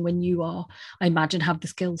tough thing when you are, I imagine, have the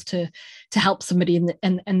skills to help somebody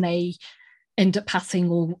and they end up passing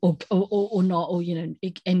or not, or, you know,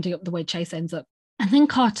 ending up the way Chase ends up. And then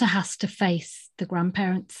Carter has to face the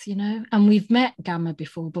grandparents, you know, and we've met Gamma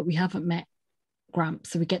before, but we haven't met Gramps.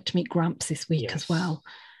 So we get to meet Gramps this week as well.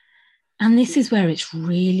 And this is where it's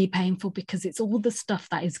really painful, because it's all the stuff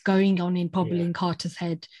that is going on in Carter's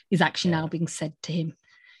head is actually now being said to him.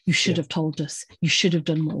 You should have told us. You should have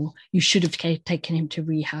done more. You should have taken him to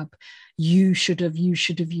rehab. You should have.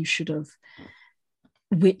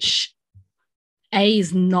 Which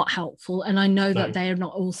is not helpful. And I know that they are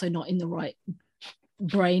not in the right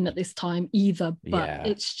brain at this time either. But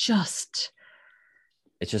it's just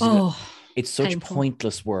it's such painful.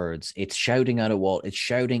 Pointless words. It's shouting at a wall. It's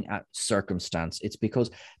shouting at circumstance. It's because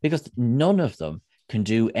none of them can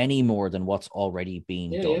do any more than what's already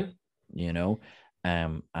being done. You know?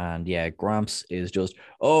 And Gramps is just,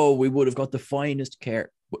 we would have got the finest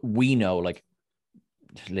care. We know, like,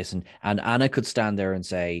 listen, and Anna could stand there and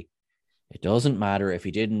say, it doesn't matter if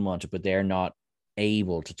he didn't want to, but they're not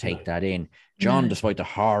able to take that in. John, despite the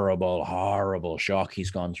horrible, horrible shock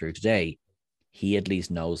he's gone through today, he at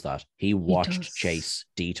least knows that. He watched Chase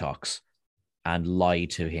detox and lie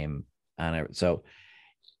to him. And so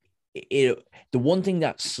the one thing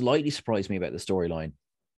that slightly surprised me about the storyline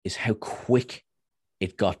is how quick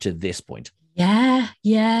it got to this point. Yeah.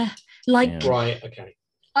 Like, right, okay.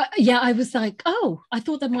 I was like, oh, I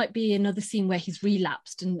thought there might be another scene where he's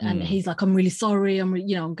relapsed and he's like, I'm really sorry. I'm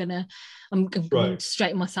going to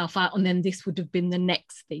straighten myself out. And then this would have been the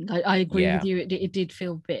next thing. I agree with you. It did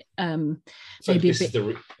feel a bit, so maybe this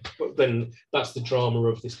is but then that's the drama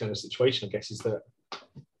of this kind of situation, I guess, is that,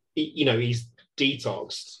 he's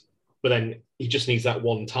detoxed, but then he just needs that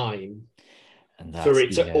one time for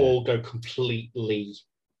it to all go completely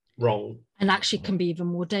wrong, and actually can be even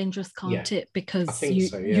more dangerous, can't it? Because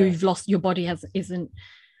you've lost, your body isn't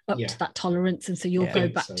up to that tolerance, and so you'll go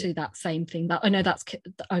back to that same thing. That I know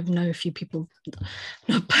I know a few people,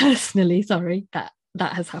 not personally, sorry, that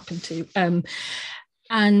has happened to,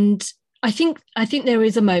 and I think there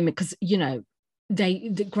is a moment, because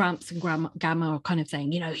the Gramps and Gamma are kind of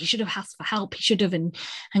saying, he should have asked for help. He should have, and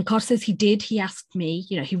Carter says he did. He asked me.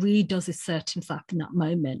 He really does assert himself in that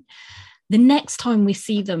moment. The next time we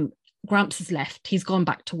see them, Gramps has left. He's gone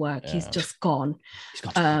back to work. He's just gone. He's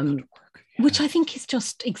got to go back to work. Which I think is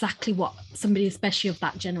just exactly what somebody, especially of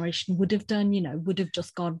that generation, would have done. Would have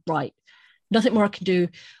just gone, right, nothing more I can do.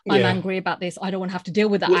 I'm angry about this. I don't want to have to deal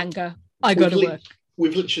with that anger. I go to work.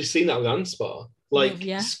 We've literally seen that with Anspar.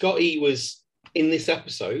 Scotty was in this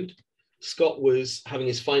episode. Scott was having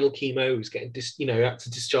his final chemo. He was getting, had to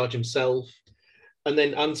discharge himself. And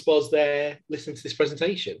then Anspar's there listening to this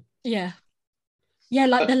presentation. Yeah. Yeah,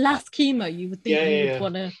 like the last chemo, you would think you would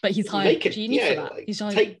want to, but he's hired Genie for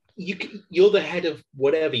that. You're the head of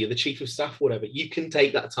whatever, you're the chief of staff, whatever. You can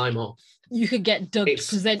take that time off. You could get Doug to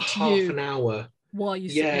present to you half an hour while you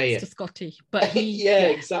sit next to Scotty. But he,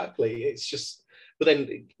 exactly. It's just, but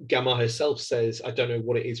then Gamma herself says, I don't know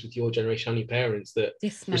what it is with your generation and your parents, that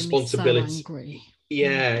this responsibility. So angry.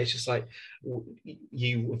 Yeah, it's just like,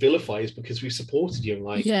 you vilify us because we supported you.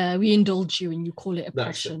 We indulge you and you call it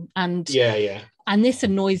oppression. And and this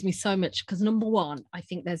annoys me so much, because number one, I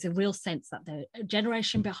think there's a real sense that the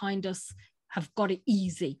generation behind us have got it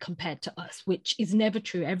easy compared to us, which is never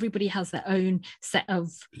true. Everybody has their own set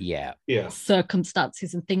of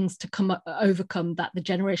circumstances and things to overcome that the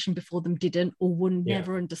generation before them didn't or would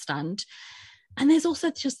never understand. And there's also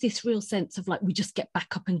just this real sense of like, we just get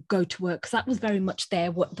back up and go to work, because that was very much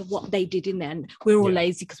what they did in there. And we're all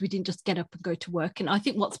lazy because we didn't just get up and go to work. And I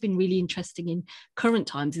think what's been really interesting in current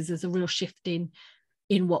times is there's a real shift in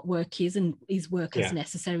what work is, and is work as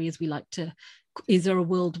necessary as we like to. Is there a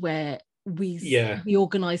world where we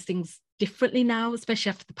organize things differently now,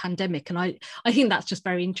 especially after the pandemic? And I think that's just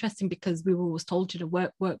very interesting, because we were always told,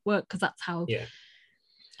 work, because that's how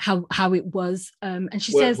it was, and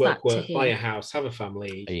she says work, to him, buy a house, have a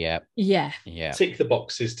family, tick the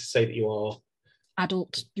boxes to say that you are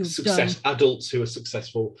adult, adults who are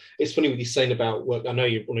successful. It's funny what you're saying about work. I know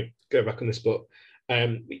you want to go back on this, but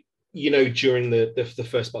during the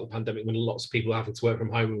first part of the pandemic, when lots of people were having to work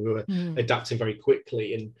from home, and we were adapting very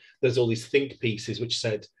quickly, and there's all these think pieces which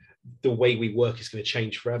said the way we work is going to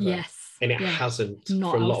change forever, and it hasn't.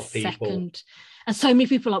 Not for a lot of people. Second. And so many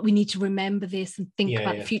people are like, we need to remember this and think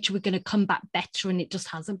about the future. We're going to come back better, and it just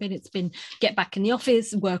hasn't been. It's been get back in the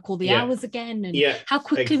office, work all the hours again, and how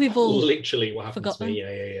quickly we've all literally what happened to me.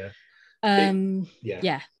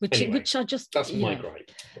 Which I just, that's my gripe.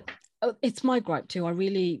 It's my gripe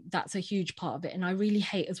too. That's a huge part of it, and I really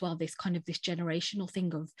hate as well this kind of this generational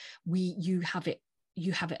thing of you have it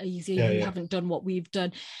easier, you haven't done what we've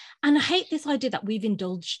done. And I hate this idea that we've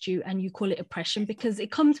indulged you and you call it oppression, because it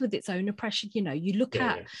comes with its own oppression. You look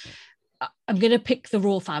at I'm going to pick the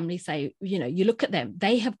royal family, say, you look at them,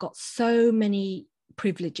 they have got so many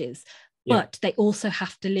privileges, but they also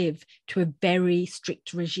have to live to a very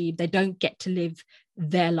strict regime. They don't get to live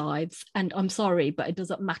their lives, and I'm sorry, but it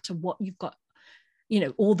doesn't matter what you've got,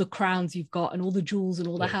 all the crowns you've got and all the jewels and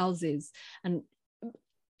all the houses, and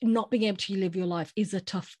not being able to live your life is a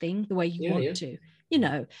tough thing the way you want to,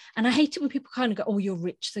 and I hate it when people kind of go, oh, you're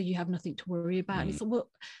rich, so you have nothing to worry about. And it's like, well,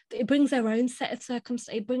 it brings their own set of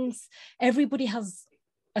circumstances. Everybody has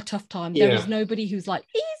a tough time. There is nobody who's like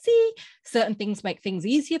easy. Certain things make things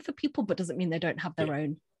easier for people, but doesn't mean they don't have their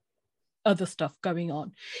own other stuff going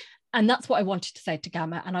on. And that's what I wanted to say to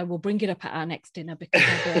Gamma, and I will bring it up at our next dinner, because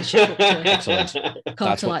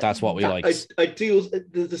excellent. That's what we like. I do.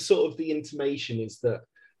 The sort of the intimation is that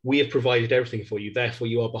we have provided everything for you, therefore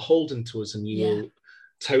you are beholden to us, and you will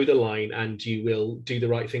toe the line and you will do the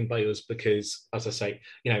right thing by us, because, as I say,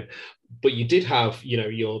 but you did have,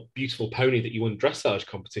 your beautiful pony that you won dressage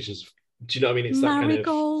competitions. Do you know what I mean? It's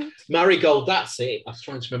Marigold. That kind of Marigold. That's it. I was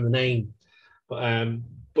trying to remember the name,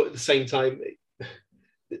 but at the same time,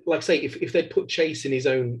 like I say, if they'd put Chase in his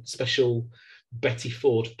own special Betty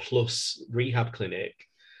Ford plus rehab clinic,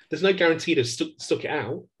 there's no guarantee they've stuck it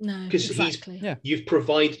out. No, exactly. You've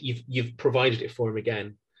provided it for him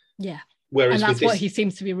again. Yeah. Whereas and that's what he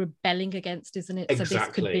seems to be rebelling against, isn't it? Exactly. So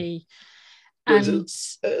this could be.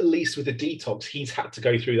 Whereas at least with the detox, he's had to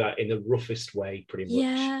go through that in the roughest way, pretty much.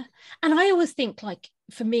 Yeah. And I always think, like,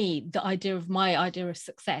 for me, my idea of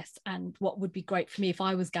success and what would be great for me if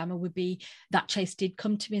I was Gamma would be that Chase did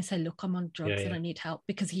come to me and say, look, I'm on drugs and I need help,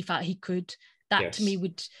 because he felt he could. That to me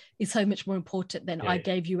is so much more important than I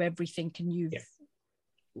gave you everything and you've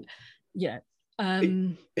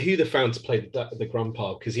who they found to play the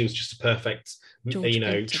grandpa, because he was just a perfect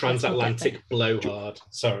transatlantic blowhard.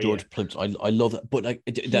 Sorry, George Plimpton. I love that, but like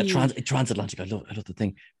that transatlantic, I love the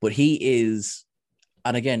thing. But he is,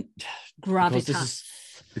 and again, gravitas.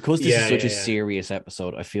 Because this is such a serious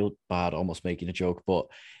episode, I feel bad almost making a joke. But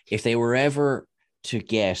if they were ever to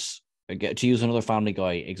get to use another Family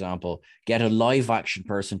Guy example, get a live action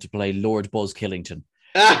person to play Lord Buzz Killington.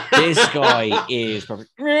 This guy is perfect.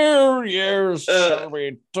 Yes,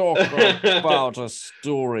 we talk about a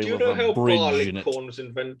story. Do you know how barley corn was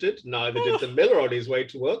invented? Neither did the miller on his way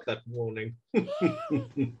to work that morning.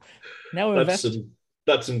 Now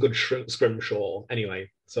that's some good scrimshaw.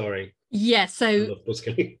 Anyway, sorry. Yeah. So,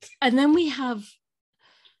 and then we have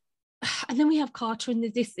Carter, and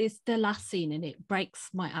this is the last scene, and it breaks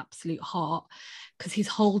my absolute heart because he's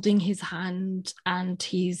holding his hand and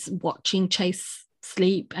he's watching Chase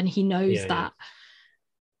sleep, and he knows that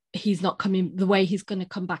he's not coming. The way he's going to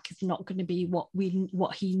come back is not going to be what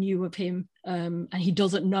he knew of him, and he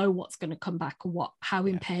doesn't know what's going to come back or how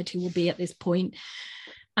impaired he will be at this point.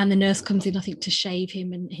 And the nurse comes in, I think, to shave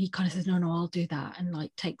him, and he kind of says, no, I'll do that, and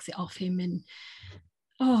like takes it off him. And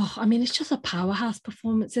I mean, it's just a powerhouse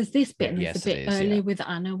performance. There's this bit, and there's a bit earlier with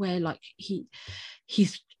Anna where like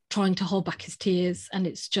he's trying to hold back his tears, and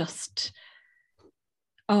it's just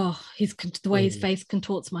the way his face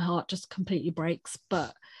contorts my heart just completely breaks.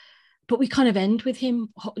 But we kind of end with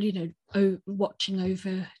him, watching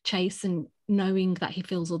over Chase and knowing that he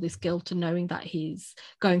feels all this guilt and knowing that he's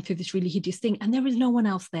going through this really hideous thing, and there is no one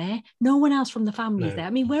else there. No one else from the family is there. I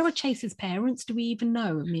mean, where are Chase's parents? Do we even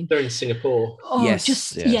know? I mean, they're in Singapore.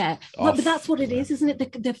 But that's what it is, isn't it?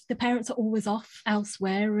 The parents are always off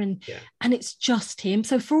elsewhere, and it's just him.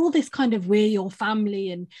 So for all this kind of, we're your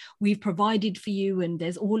family and we've provided for you, and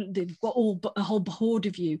they've got a whole horde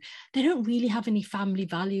of you, they don't really have any family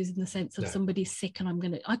values in the sense of somebody's sick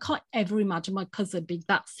and I can't ever imagine my cousin being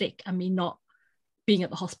that sick and me not being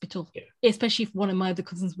at the hospital, especially if one of my other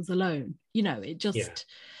cousins was alone. It just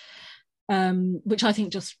which I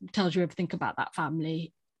think just tells you everything about that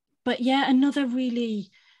family. But another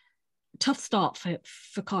really tough start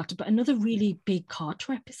for Carter, but another really big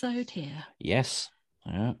Carter episode here. Yes.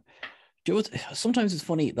 Sometimes it's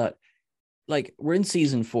funny that, like, we're in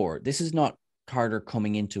season 4. This is not Carter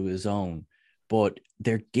coming into his own, but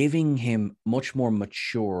they're giving him much more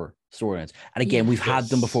mature storylines. And again, we've had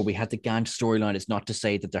them before. We had the Gant storyline. It's not to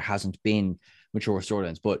say that there hasn't been mature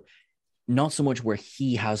storylines, but not so much where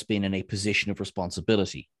he has been in a position of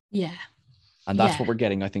responsibility. Yeah. And that's what we're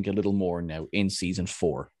getting, I think, a little more now in season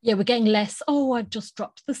 4. Yeah, we're getting less, I've just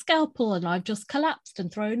dropped the scalpel and I've just collapsed and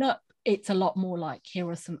thrown up. It's a lot more like, here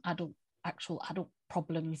are some actual adult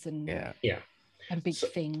problems and and big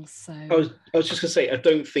things. So I was just gonna say, I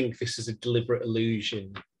don't think this is a deliberate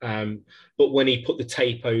illusion, but when he put the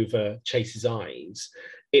tape over Chase's eyes,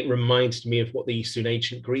 it reminded me of what they used to do in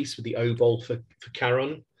ancient Greece with the obol for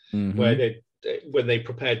Charon, where when they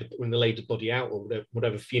laid the body out or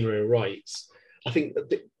whatever funerary rites, I think that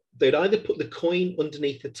they'd either put the coin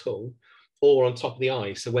underneath the tongue or on top of the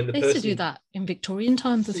eye. So when the they used to do that in Victorian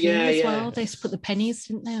times as well. They used to put the pennies,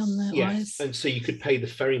 didn't they, on the eyes? And so you could pay the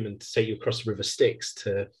ferryman to take you across the River Styx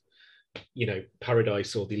to,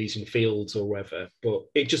 Paradise or the Elysian Fields or wherever. But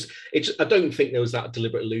it just I don't think there was that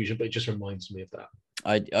deliberate illusion, but it just reminds me of that.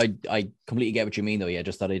 I completely get what you mean, though. Yeah,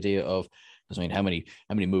 just that idea of, I mean, how many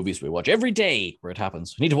movies do we watch every day where it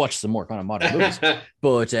happens? We need to watch some more kind of modern movies.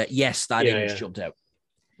 But yes, that image jumped out.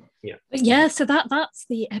 So that's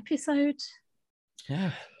the episode.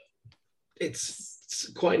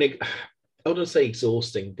 It's quite I wouldn't say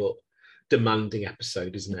exhausting, but demanding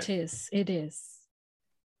episode, isn't it? It is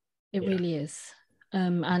it really is.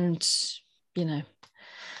 And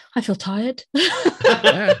I feel tired.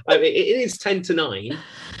 I mean, it is 10 to 9.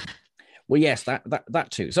 Well, yes, that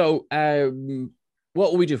too. So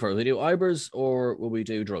what will we do first? Will we do Ibers or will we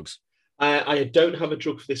do drugs? I don't have a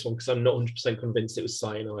drug for this one because I'm not 100% convinced it was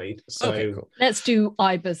cyanide. So okay, cool. Let's do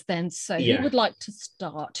Ibers then. So who would like to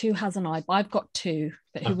start? Who has an Iber? I've got 2,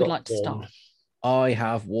 but who would like to start? I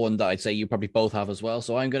have one that I'd say you probably both have as well.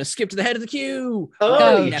 So I'm going to skip to the head of the queue.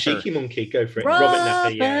 Oh, you cheeky monkey. Go for it. Robert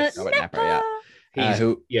Knepper, yes. Robert Knepper,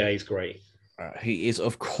 yeah. He's great. He is,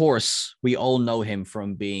 of course, we all know him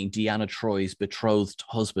from being Deanna Troy's betrothed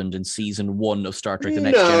husband in season 1 of Star Trek The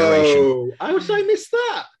Next Generation. How did I miss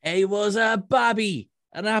that? He was a babby,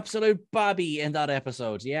 an absolute babby in that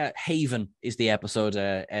episode. Yeah, Haven is the episode,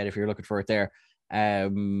 Ed, if you're looking for it there.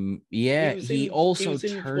 He also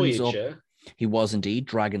turns up. He was indeed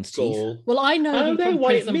Dragon's Teeth. Well, I know him from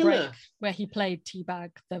Prison Break, where he played Teabag,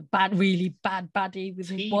 the really bad baddie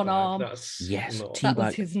with one arm. That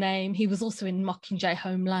was his name. He was also in Mockingjay,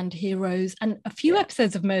 Homeland Heroes, and a few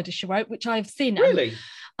episodes of Murder, She Wrote, which I've seen. Really?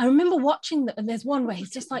 I remember watching that, and there's one where he's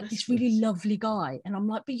just like this really lovely guy, and I'm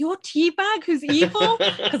like, but you're Teabag, who's evil?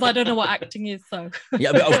 Because I don't know what acting is, so.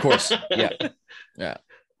 Yeah, but of course. Yeah.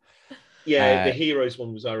 Yeah, the Heroes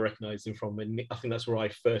one was I recognised him from, and I think that's where I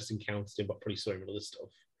first encountered him, but probably saw him in other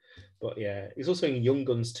stuff. But yeah, he's also in Young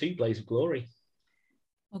Guns 2, Blaze of Glory.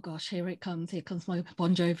 Oh gosh, here it comes. Here comes my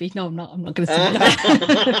Bon Jovi. No, I'm not going to sing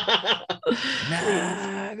that.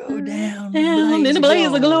 Go down in a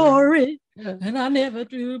blaze of glory, and I never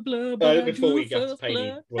drew blood. Before we get to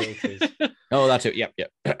pay royalties. Oh, that's it. Yep.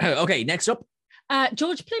 Okay, next up.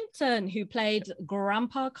 George Plimpton, who played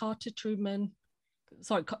Grandpa Carter,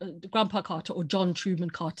 or John Truman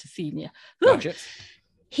Carter Sr. Gotcha.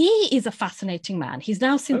 He is a fascinating man. He's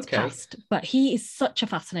now since passed, but he is such a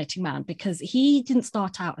fascinating man because he didn't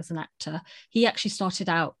start out as an actor. He actually started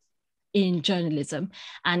out in journalism,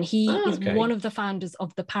 and he is one of the founders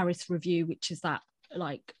of the Paris Review, which is that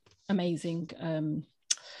like amazing,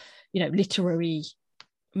 literary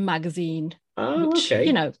magazine, which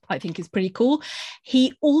I think is pretty cool.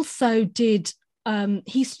 He also did.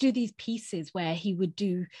 He used to do these pieces where he'd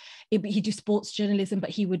do sports journalism, but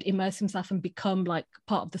he would immerse himself and become like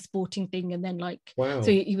part of the sporting thing, and then so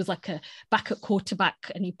he was like a backup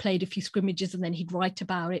quarterback, and he played a few scrimmages, and then he'd write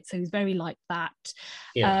about it. So he's very like that.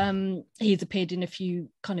 He's appeared in a few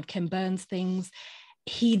kind of Ken Burns things.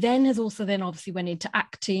 He then has also obviously went into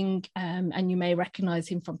acting, and you may recognize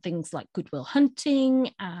him from things like Good Will Hunting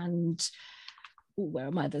and where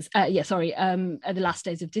are my others? The Last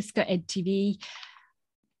Days of Disco, EdTV.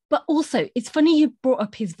 But also, it's funny you brought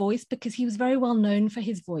up his voice, because he was very well known for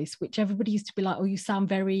his voice, which everybody used to be like, oh, you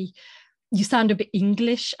sound a bit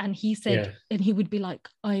English. And he said, and he would be like,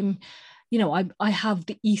 I have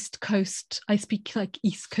the East Coast, I speak like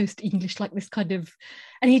East Coast English, like this kind of,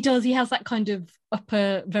 and he has that kind of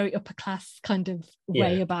very upper class kind of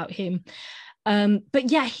way about him.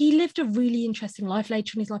 But yeah, he lived a really interesting life.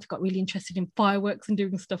 Later in his life, he got really interested in fireworks and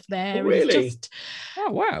doing stuff there. Oh, really?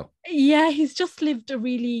 Oh, wow. Yeah, he's just lived a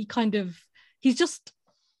really he's just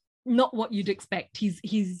not what you'd expect.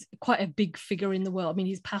 He's quite a big figure in the world. I mean,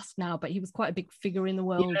 he's passed now, but he was quite a big figure in the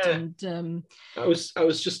world. Yeah. And I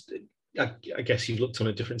was just, I guess you looked on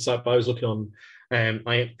a different site, but I was looking on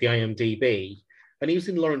the IMDb, and he was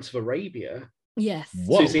in Lawrence of Arabia. Yes.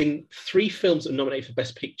 Whoa. So he's in 3 films that are nominated for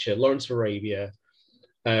Best Picture: Lawrence of Arabia,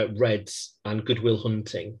 Reds, and Good Will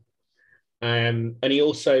Hunting. And he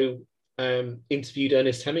also interviewed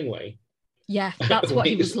Ernest Hemingway. Yeah, that's what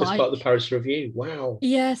he was like. As part of the Paris Review. Wow.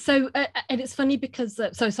 Yeah, so, and it's funny because,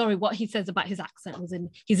 what he says about his accent was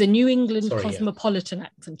he's a New England cosmopolitan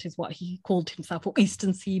accent is what he called himself, or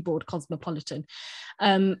Eastern Seaboard cosmopolitan.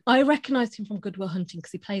 I recognised him from Good Will Hunting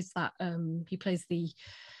because he plays the,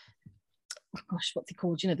 what's he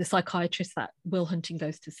called? The psychiatrist that Will Hunting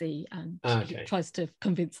goes to see, and he tries to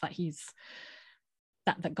convince that he's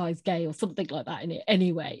that guy's gay or something like that in it.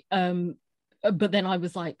 Anyway, but then I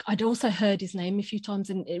was like, I'd also heard his name a few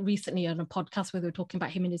times recently on a podcast where they were talking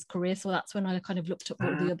about him in his career. So that's when I kind of looked up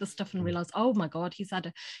all the other stuff and realized, oh my God, he's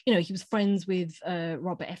had he was friends with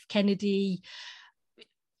Robert F. Kennedy.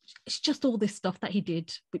 It's just all this stuff that he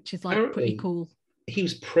did, which is like pretty cool. He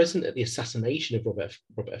was present at the assassination of Robert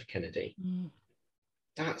F. Kennedy.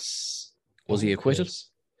 Was he acquitted?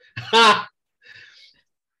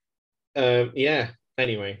 Yeah.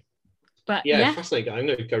 Anyway, but fascinating. I'm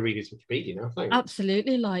going to go read his Wikipedia now. Thanks.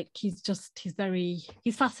 Absolutely,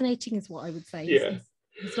 he's fascinating, is what I would say. Yeah.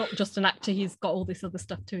 He's not just an actor. He's got all this other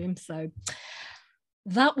stuff to him. So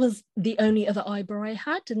that was the only other eyebrow I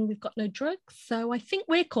had, and we've got no drugs. So I think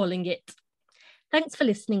we're calling it. Thanks for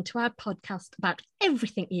listening to our podcast about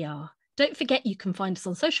everything ER. Don't forget you can find us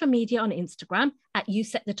on social media on Instagram at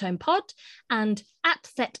YouSetTheTonePod and at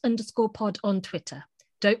 @set_pod on Twitter.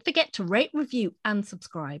 Don't forget to rate, review and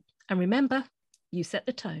subscribe. And remember, you set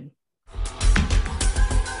the tone.